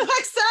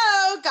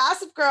 XOXO.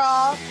 Gossip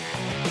Girl.